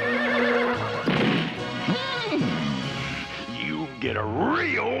 You'll get a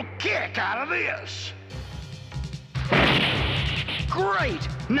real kick out of this. Great!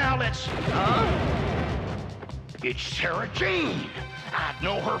 Now let's... It's Sarah Jane. I'd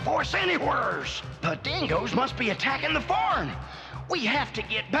know her voice anywheres. The dingoes must be attacking the farm. We have to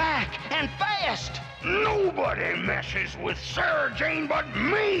get back, and fast. Nobody messes with Sarah Jane but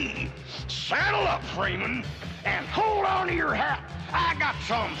me. Saddle up, Freeman, and hold on to your hat. I got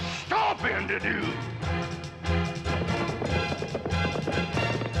some stomping to do.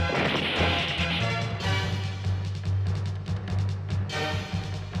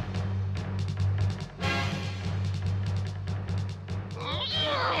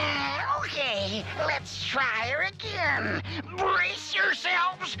 Okay, let's try her again. Brace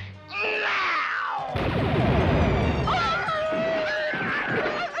yourselves now!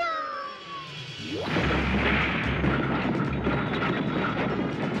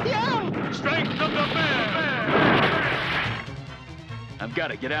 Strength of the man! I've got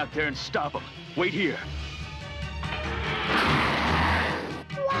to get out there and stop him. Wait here.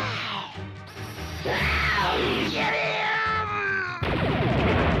 Wow! Get him!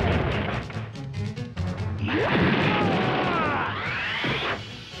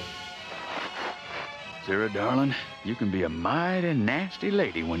 Sarah, darling, you can be a mighty nasty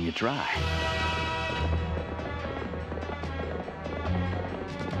lady when you try.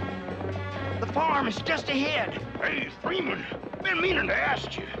 The farm is just ahead. Hey, Freeman, been meaning to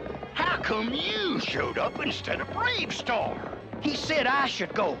ask you. How come you showed up instead of BraveStarr? He said I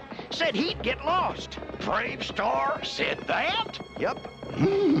should go. Said he'd get lost. BraveStarr said that? Yep. He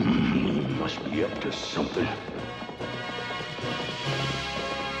must be up to something.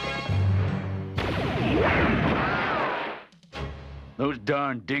 Those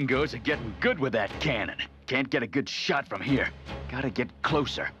darn dingoes are getting good with that cannon. Can't get a good shot from here. Gotta get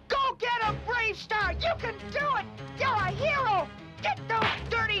closer. Go get him, BraveStarr! You can do it! You're a hero! Get those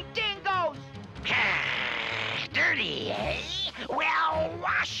dirty dingoes! Dirty, eh? Well,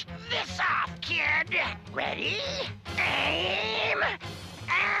 wash this off, kid. Ready? Aim!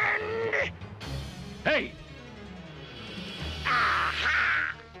 And... Hey!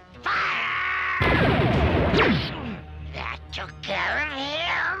 Aha! Fire! That took care of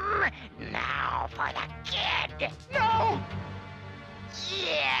him. Now for the kid. No!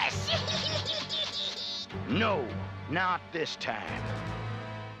 Yes! No, not this time.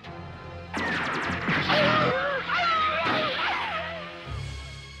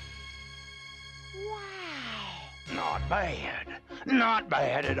 Not bad. Not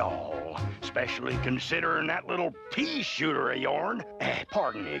bad at all. Especially considering that little pea shooter of yourn.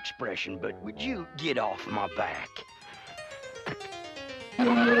 Pardon the expression, but would you get off my back?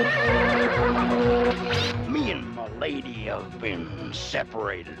 Me and my lady have been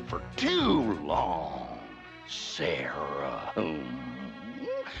separated for too long. Sarah.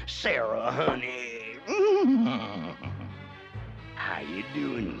 Sarah, honey. How you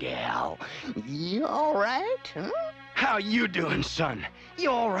doing, gal? You all right, huh? How you doing, son? You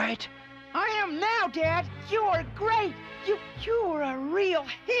all right? I am now, Dad. You are great. You are a real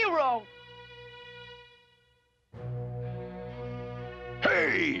hero.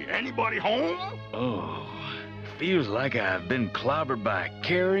 Hey, anybody home? Oh, feels like I've been clobbered by a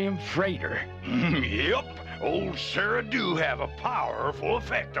kerium freighter. Yep, old Sarah do have a powerful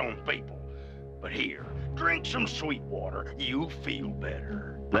effect on people. But here, drink some sweet water. You'll feel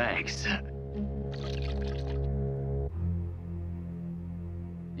better. Thanks.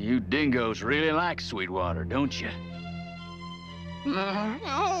 You dingoes really like sweet water, don't you?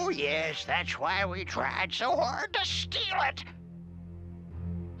 Oh, yes, that's why we tried so hard to steal it.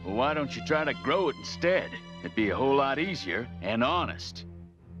 Well, why don't you try to grow it instead? It'd be a whole lot easier and honest.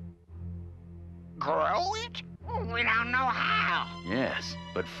 Grow it? We don't know how. Yes,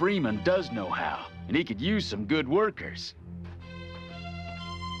 but Freeman does know how, and he could use some good workers.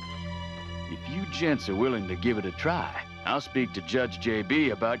 If you gents are willing to give it a try, I'll speak to Judge J.B.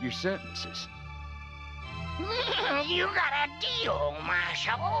 about your sentences. You got a deal,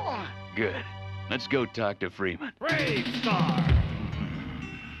 Marshal. Good. Let's go talk to Freeman. BraveStarr!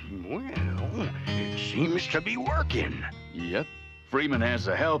 Well, it seems to be working. Yep. Freeman has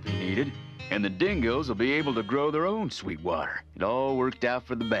the help he needed, and the dingoes will be able to grow their own sweet water. It all worked out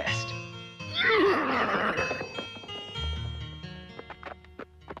for the best.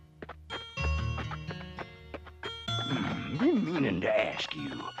 Been meaning to ask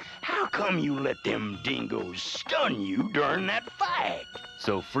you, how come you let them dingoes stun you during that fight?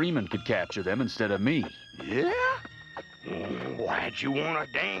 So Freeman could capture them instead of me. Yeah? Why'd you want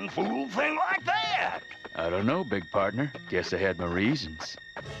a dang fool thing like that? I don't know, big partner. Guess I had my reasons.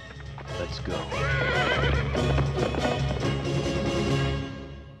 Let's go.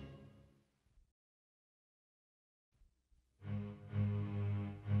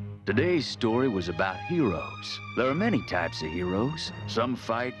 Today's story was about heroes. There are many types of heroes. Some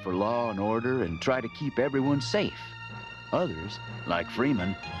fight for law and order and try to keep everyone safe. Others, like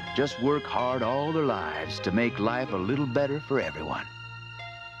Freeman, just work hard all their lives to make life a little better for everyone.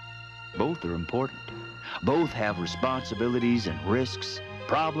 Both are important. Both have responsibilities and risks,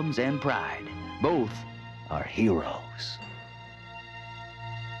 problems and pride. Both are heroes.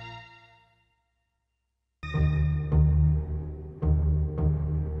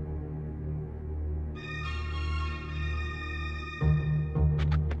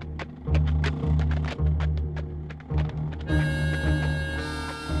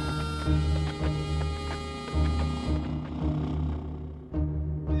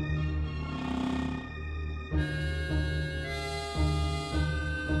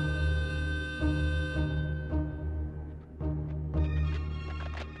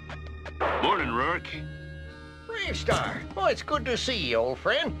 Morning, Rourke. BraveStarr, oh, it's good to see you, old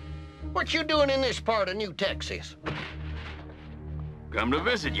friend. What you doing in this part of New Texas? Come to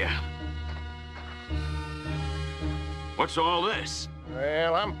visit you. What's all this?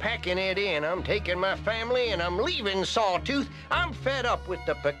 Well, I'm packing it in. I'm taking my family and I'm leaving Sawtooth. I'm fed up with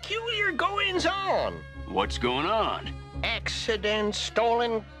the peculiar goings-on. What's going on? Accidents,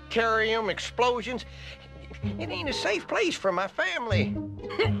 stolen kerium, explosions. It ain't a safe place for my family.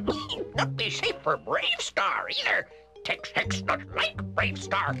 Not be safe for BraveStarr either. Tex not like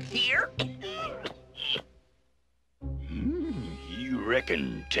BraveStarr here. You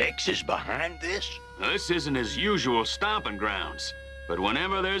reckon Tex is behind this? This isn't his usual stomping grounds. But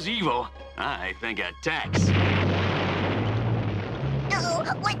whenever there's evil, I think of Tex. Uh-oh,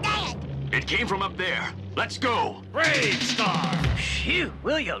 what's that? It came from up there. Let's go. BraveStarr! Phew,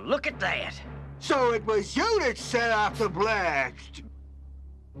 will you look at that? So it was you that set off the blast?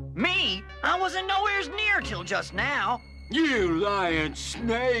 Me? I wasn't nowhere near till just now. You lying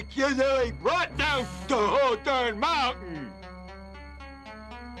snake! You nearly brought down the whole darn mountain!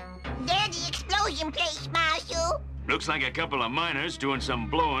 There's the explosion place, Marshal. Looks like a couple of miners doing some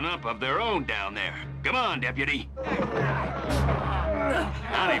blowing up of their own down there. Come on, Deputy.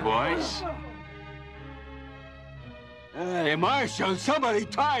 Howdy, boys. Hey, Marshal, somebody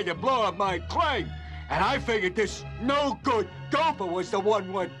tried to blow up my claim, and I figured this no-good gopher was the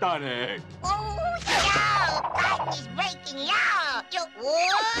one what done it. Oh, y'all! God is breaking y'all!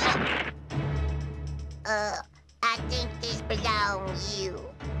 What? I think this belongs you.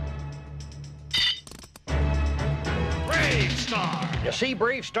 BraveStarr! You see,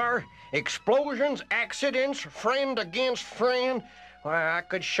 BraveStarr? Explosions, accidents, friend against friend. Why, I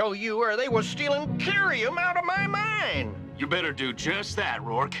could show you where they was stealing kerium out of my mine. You better do just that,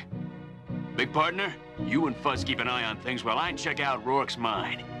 Rourke. Big partner, you and Fuzz keep an eye on things while I check out Rourke's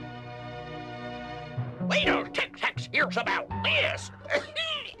mine. Wait till Tex hears about this.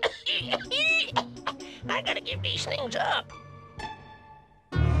 I gotta give these things up.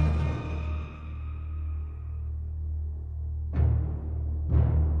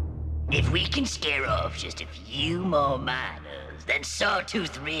 If we can scare off just a few more miners, then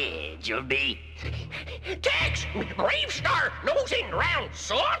Sawtooth Ridge will be... Tex! BraveStarr nosing around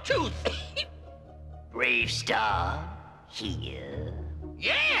Sawtooth. BraveStarr here.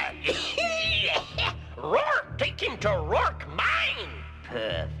 Yeah! Rourke, take him to Rourke Mine.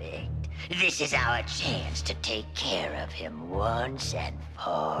 Perfect. This is our chance to take care of him once and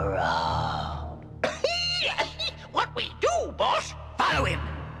for all. What we do, boss? Follow him.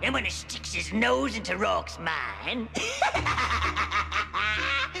 And when he sticks his nose into Rourke's mine,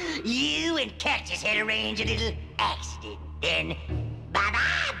 you and Cactus Head arrange a little accident. Then,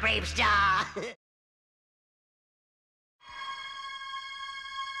 bye-bye, BraveStarr.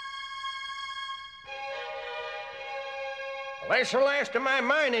 Well, that's the last of my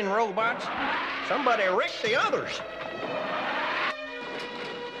mining robots. Somebody wrecked the others.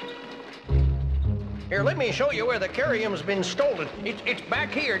 Here, let me show you where the kerium's been stolen. It's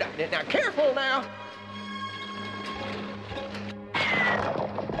back here. Now, careful now.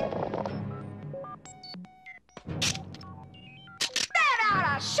 That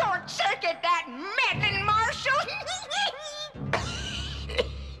ought to short-circuit that method, Marshal.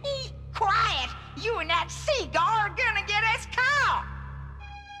 Quiet. You and that seagull are gonna get us caught.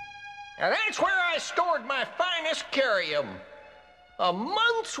 Now, that's where I stored my finest kerium. A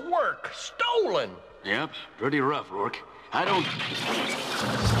month's work stolen. Yep, pretty rough, Rourke. I don't...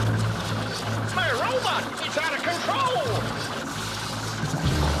 My robot! It's out of control!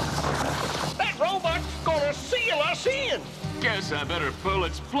 That robot's gonna seal us in! Guess I better pull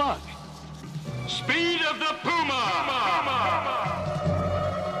its plug. Speed of the puma!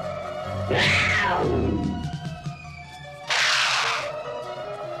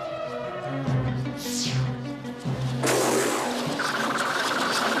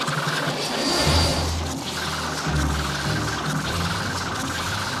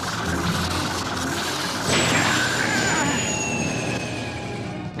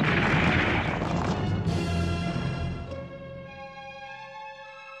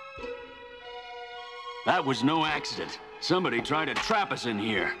 That was no accident. Somebody tried to trap us in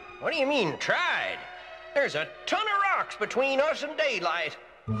here. What do you mean, tried? There's a ton of rocks between us and daylight.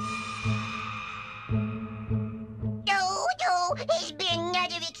 Oh, there's been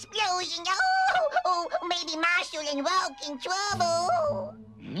another explosion. Oh, maybe Marshal and Rourke in trouble.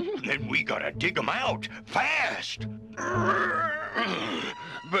 Then we gotta dig them out, fast.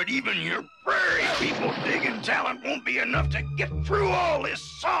 But even your prairie people digging talent won't be enough to get through all this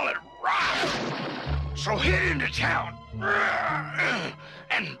solid rock. So head into town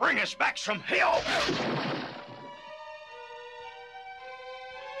and bring us back some help.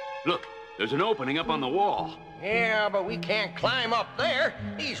 Look, there's an opening up on the wall. Yeah, but we can't climb up there.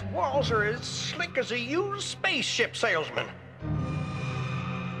 These walls are as slick as a used spaceship salesman.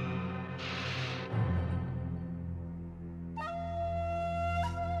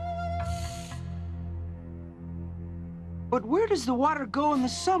 But where does the water go in the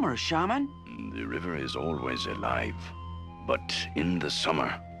summer, Shaman? The river is always alive. But in the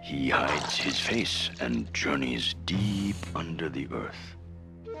summer, he hides his face and journeys deep under the earth.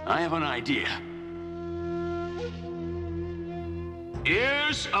 I have an idea.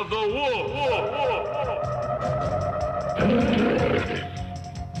 Ears of the wolf!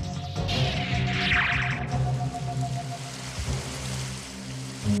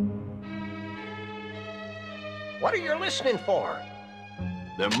 What are you listening for?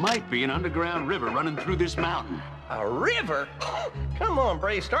 There might be an underground river running through this mountain. A river? Come on,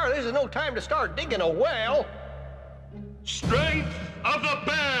 BraveStarr, this is no time to start digging a well. Strength of the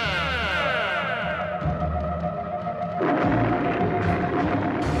bear!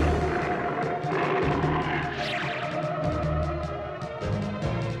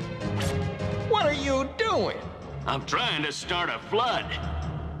 What are you doing? I'm trying to start a flood.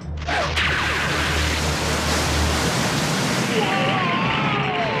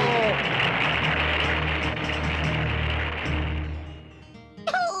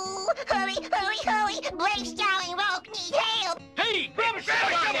 Oh, hurry, hurry, hurry! BraveStarr and Rourke need help! Hey!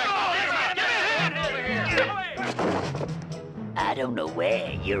 I don't know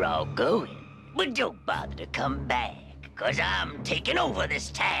where you're all going, but don't bother to come back, 'cause I'm taking over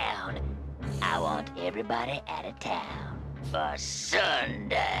this town. I want everybody out of town for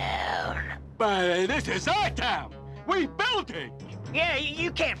sundown. But this is our town. We built it. Yeah,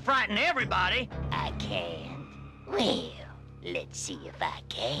 you can't frighten everybody. I can. Well, let's see if I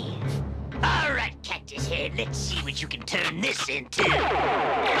can. All right, Cactus Head, let's see what you can turn this into. Look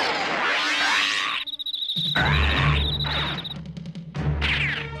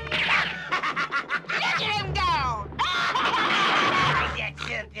at him go! That's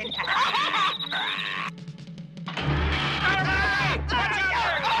something.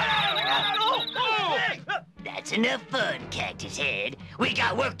 That's enough fun, Cactus Head. We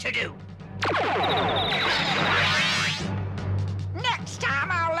got work to do. Next time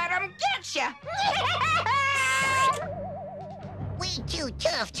I'll let him get you. We too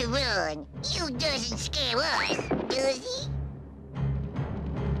tough to run. You doesn't scare us, does he?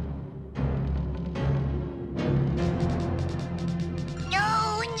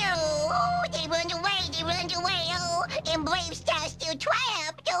 No, no. Oh, they run away, oh. And BraveStarr's still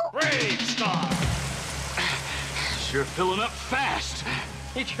trapped, oh. BraveStarr! Sure filling up fast.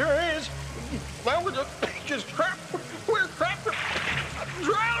 It sure is. Well, we're just trapped. We're trapped.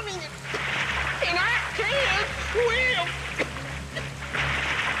 Drowning. And I can't swim.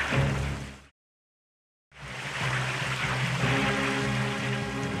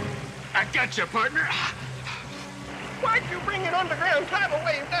 I got you, partner. Why'd you bring an underground tidal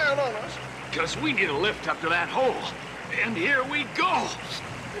wave down on us? 'Cause we need a lift up to that hole. And here we go.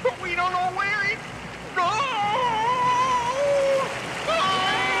 But we don't know where it goes.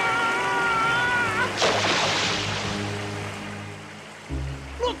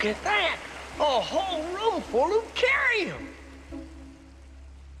 Look at that! A whole room full of kerium!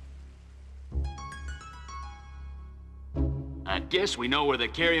 I guess we know where the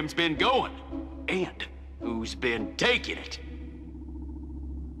kerium's been going. And who's been taking it.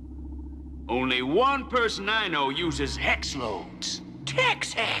 Only one person I know uses hex loads.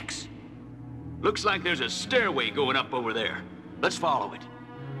 Hex! Looks like there's a stairway going up over there. Let's follow it.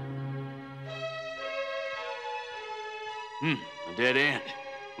 A dead end.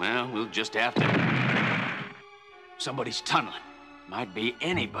 Well, we'll just have to... Somebody's tunneling. Might be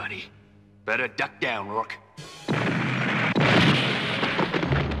anybody. Better duck down, Rourke.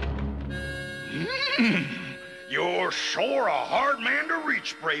 You're sure a hard man to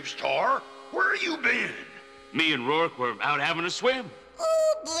reach, BraveStarr. Where you been? Me and Rourke were out having a swim.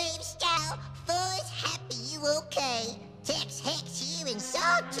 Oh, BraveStarr, Fuzz happy you okay. Tex Hex here in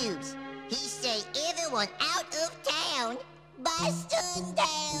Sawtooth. He say everyone out of town by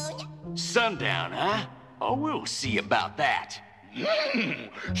sundown. Sundown, huh? Oh, we'll see about that.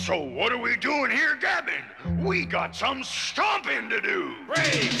 So what are we doing here, gabbing? We got some stomping to do.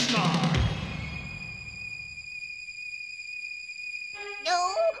 BraveStarr!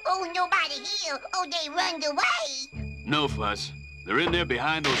 No, oh, nobody here. Oh, they run away. No, Fuzz. They're in there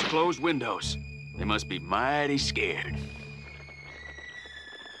behind those closed windows. They must be mighty scared.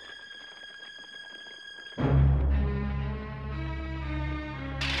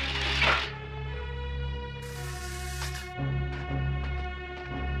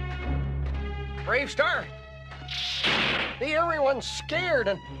 BraveStarr, everyone's scared,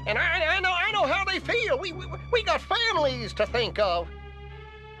 and I know how they feel. We got families to think of.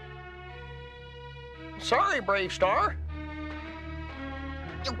 Sorry, BraveStarr.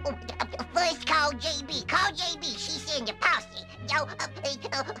 First call J.B. Call J.B. She's in the posse. Yo,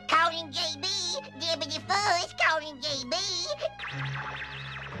 calling J.B. Deputy first, calling J.B.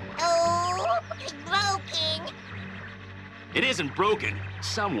 Oh, it's broken. It isn't broken.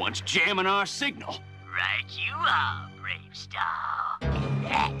 Someone's jamming our signal. Right you are, BraveStarr. And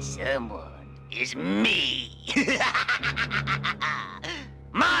that someone is me.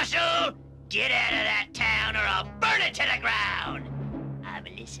 Marshal, get out of that town or I'll burn it to the ground. I'm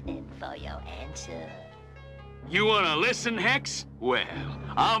listening for your answer. You want to listen, Hex? Well,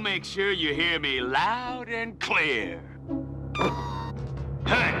 I'll make sure you hear me loud and clear.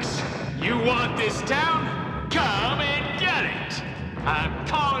 Hex, you want this town? Come and get it! I'm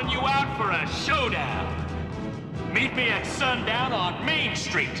calling you out for a showdown. Meet me at sundown on Main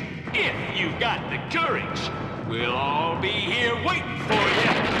Street, if you've got the courage. We'll all be here waiting for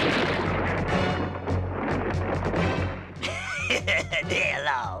you. They'll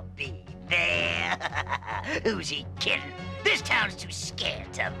all be there. Who's he kidding? This town's too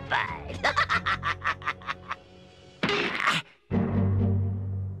scared to fight.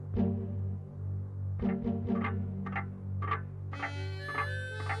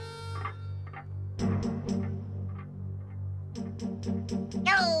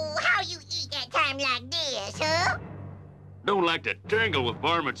 Oh, how you eat that time like this, huh? Don't like to tangle with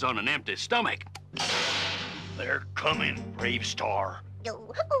varmints on an empty stomach. They're coming, BraveStarr.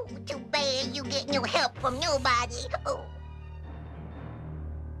 Oh, too bad you get no help from nobody. Oh.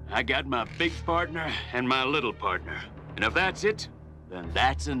 I got my big partner and my little partner. And if that's it, then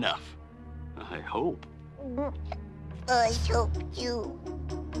that's enough. I hope. I hope you.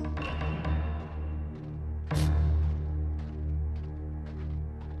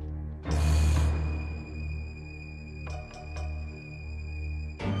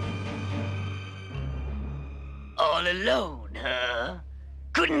 All alone, huh?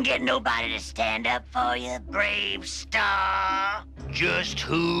 Couldn't get nobody to stand up for you, BraveStarr? Just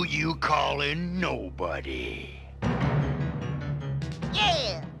who you calling nobody?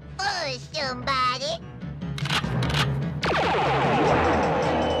 Yeah, for somebody.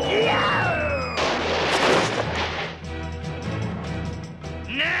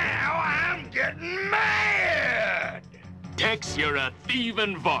 Now I'm getting mad! Tex, you're a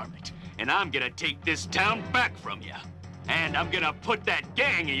thieving varmint, and I'm gonna take this town back from you. And I'm gonna put that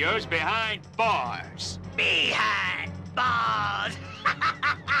gang of yours behind bars. Behind bars?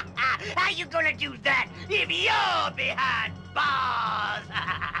 How you gonna do that if you're behind bars?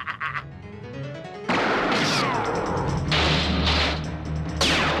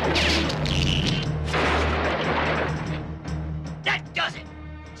 That does it!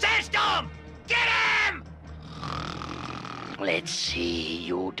 Sandstorm! Get him! Let's see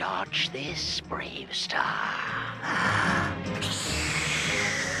you dodge this, BraveStarr.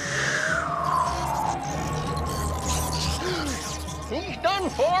 He's done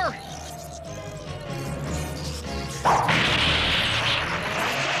for.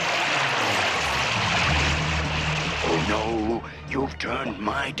 Oh no, you've turned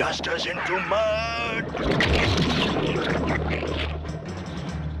my dusters into mud!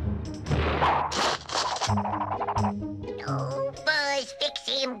 Oh, Buzz, fix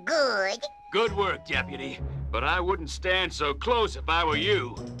him good. Good work, Deputy. But I wouldn't stand so close if I were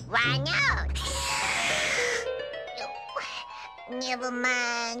you. Why not? Oh, never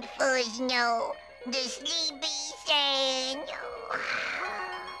mind, Fuzz, no. The sleepy sand.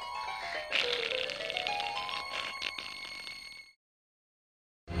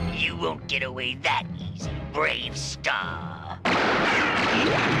 You won't get away that easy, BraveStarr.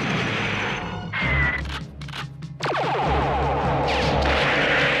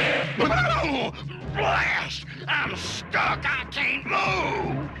 Blast! I'm stuck! I can't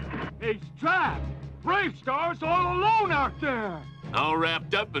move! He's trapped! BraveStarr's all alone out there! All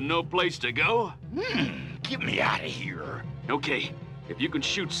wrapped up and no place to go? Get me out of here. Okay, if you can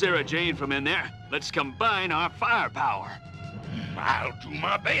shoot Sarah Jane from in there, let's combine our firepower. I'll do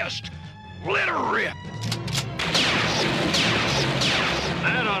my best. Let her rip.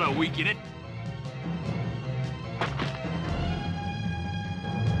 That ought to weaken it.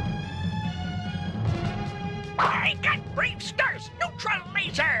 I got BraveStarr's neutral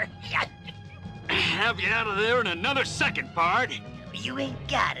laser. Have you out of there in another second, pard. You ain't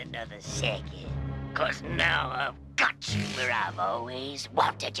got another second. 'Cause now I've got you where I've always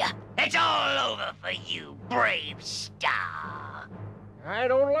wanted you. It's all over for you, BraveStarr. I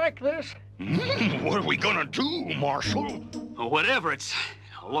don't like this. What are we gonna do, Marshal? Whatever, it's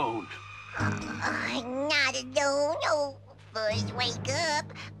alone. Not alone. Oh, Fuzz, wake up.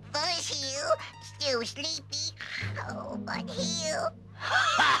 Fuzz here, still sleepy. Oh, but here.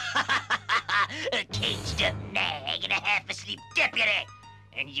 dumb nag and a half-asleep deputy.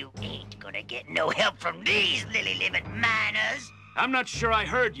 And you ain't gonna get no help from these lily-livered miners. I'm not sure I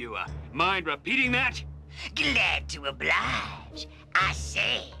heard you. Mind repeating that? Glad to oblige. I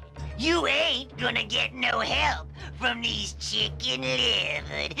said, you ain't gonna get no help from these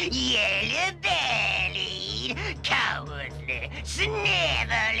chicken-livered, yellow-bellied, cowardly,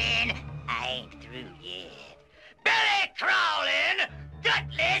 sniveling, I ain't through yet, belly-crawling,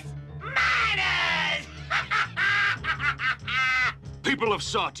 gutless miners! People of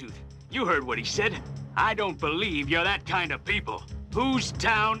Sawtooth, you heard what he said. I don't believe you're that kind of people. Whose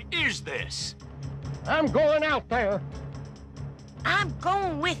town is this? I'm going out there. I'm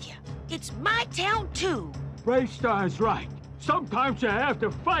going with you. It's my town, too. BraveStarr's right. Sometimes you have to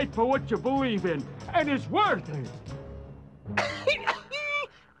fight for what you believe in, and it's worth it.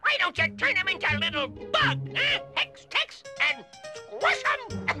 Why don't you turn him into a little bug, huh? Hex, Tex, and squish him?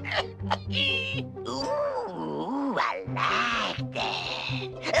 Ooh, I like that.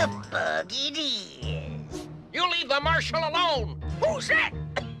 A bug it is. You leave the marshal alone. Who's that?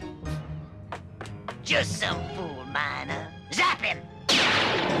 Just some fool miner. Zap him!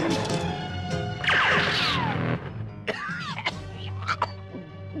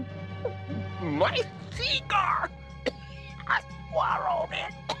 My cigar! I swallowed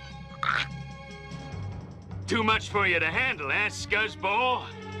it. Too much for you to handle, eh, Scuzzball?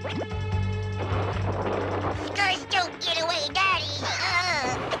 Scuzz, don't get away, Daddy.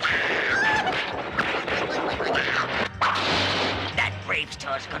 That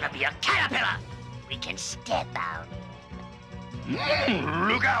BraveStarr's gonna be a caterpillar. We can step out.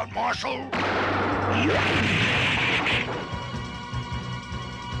 Look out, Marshal!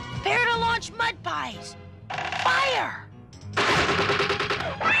 Prepare to launch mud pies. Fire!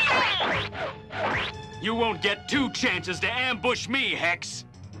 You won't get 2 chances to ambush me, Hex.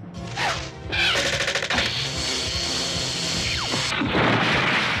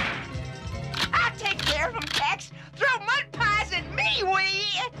 I'll take care of them, Tex. Throw mud pies at me, we.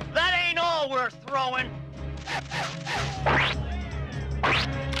 That ain't all we're throwing.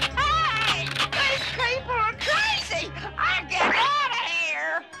 Hey! These people are crazy! I'm getting out of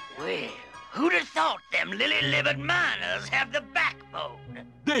here! Well, who'd have thought them lily-livered miners have the backbone?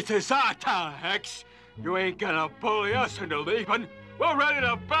 This is our town, Hex. You ain't gonna bully us into leaving. We're ready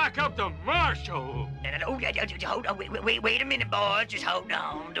to back up the marshal. Oh, hold on. Wait a minute, boys. Just hold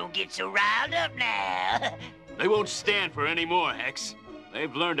on. Don't get so riled up now. They won't stand for any more, Hex.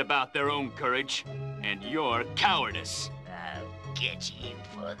 They've learned about their own courage and your cowardice. I'll get you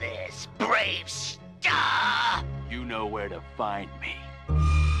for this, BraveStarr! You know where to find me.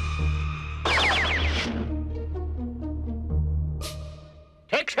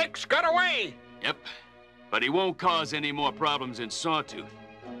 Hex got away. Yep, but he won't cause any more problems in Sawtooth.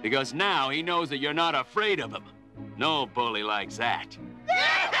 Because now he knows that you're not afraid of him. No bully likes that.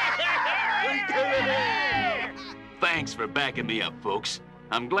 Thanks for backing me up, folks.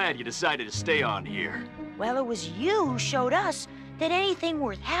 I'm glad you decided to stay on here. Well, it was you who showed us that anything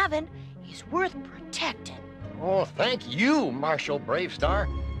worth having is worth protecting. Oh, thank you, Marshal BraveStarr.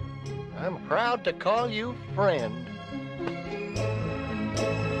 I'm proud to call you friend.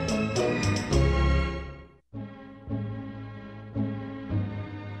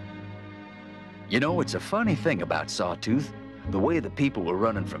 You know, it's a funny thing about Sawtooth. The way the people were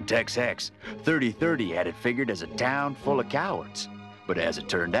running from Tex Hex, 3030 had it figured as a town full of cowards. But as it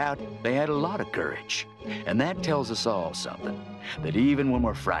turned out, they had a lot of courage. And that tells us all something. That even when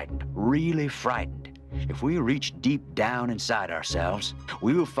we're frightened, really frightened, if we reach deep down inside ourselves,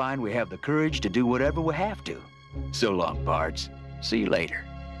 we will find we have the courage to do whatever we have to. So long, pards. See you later.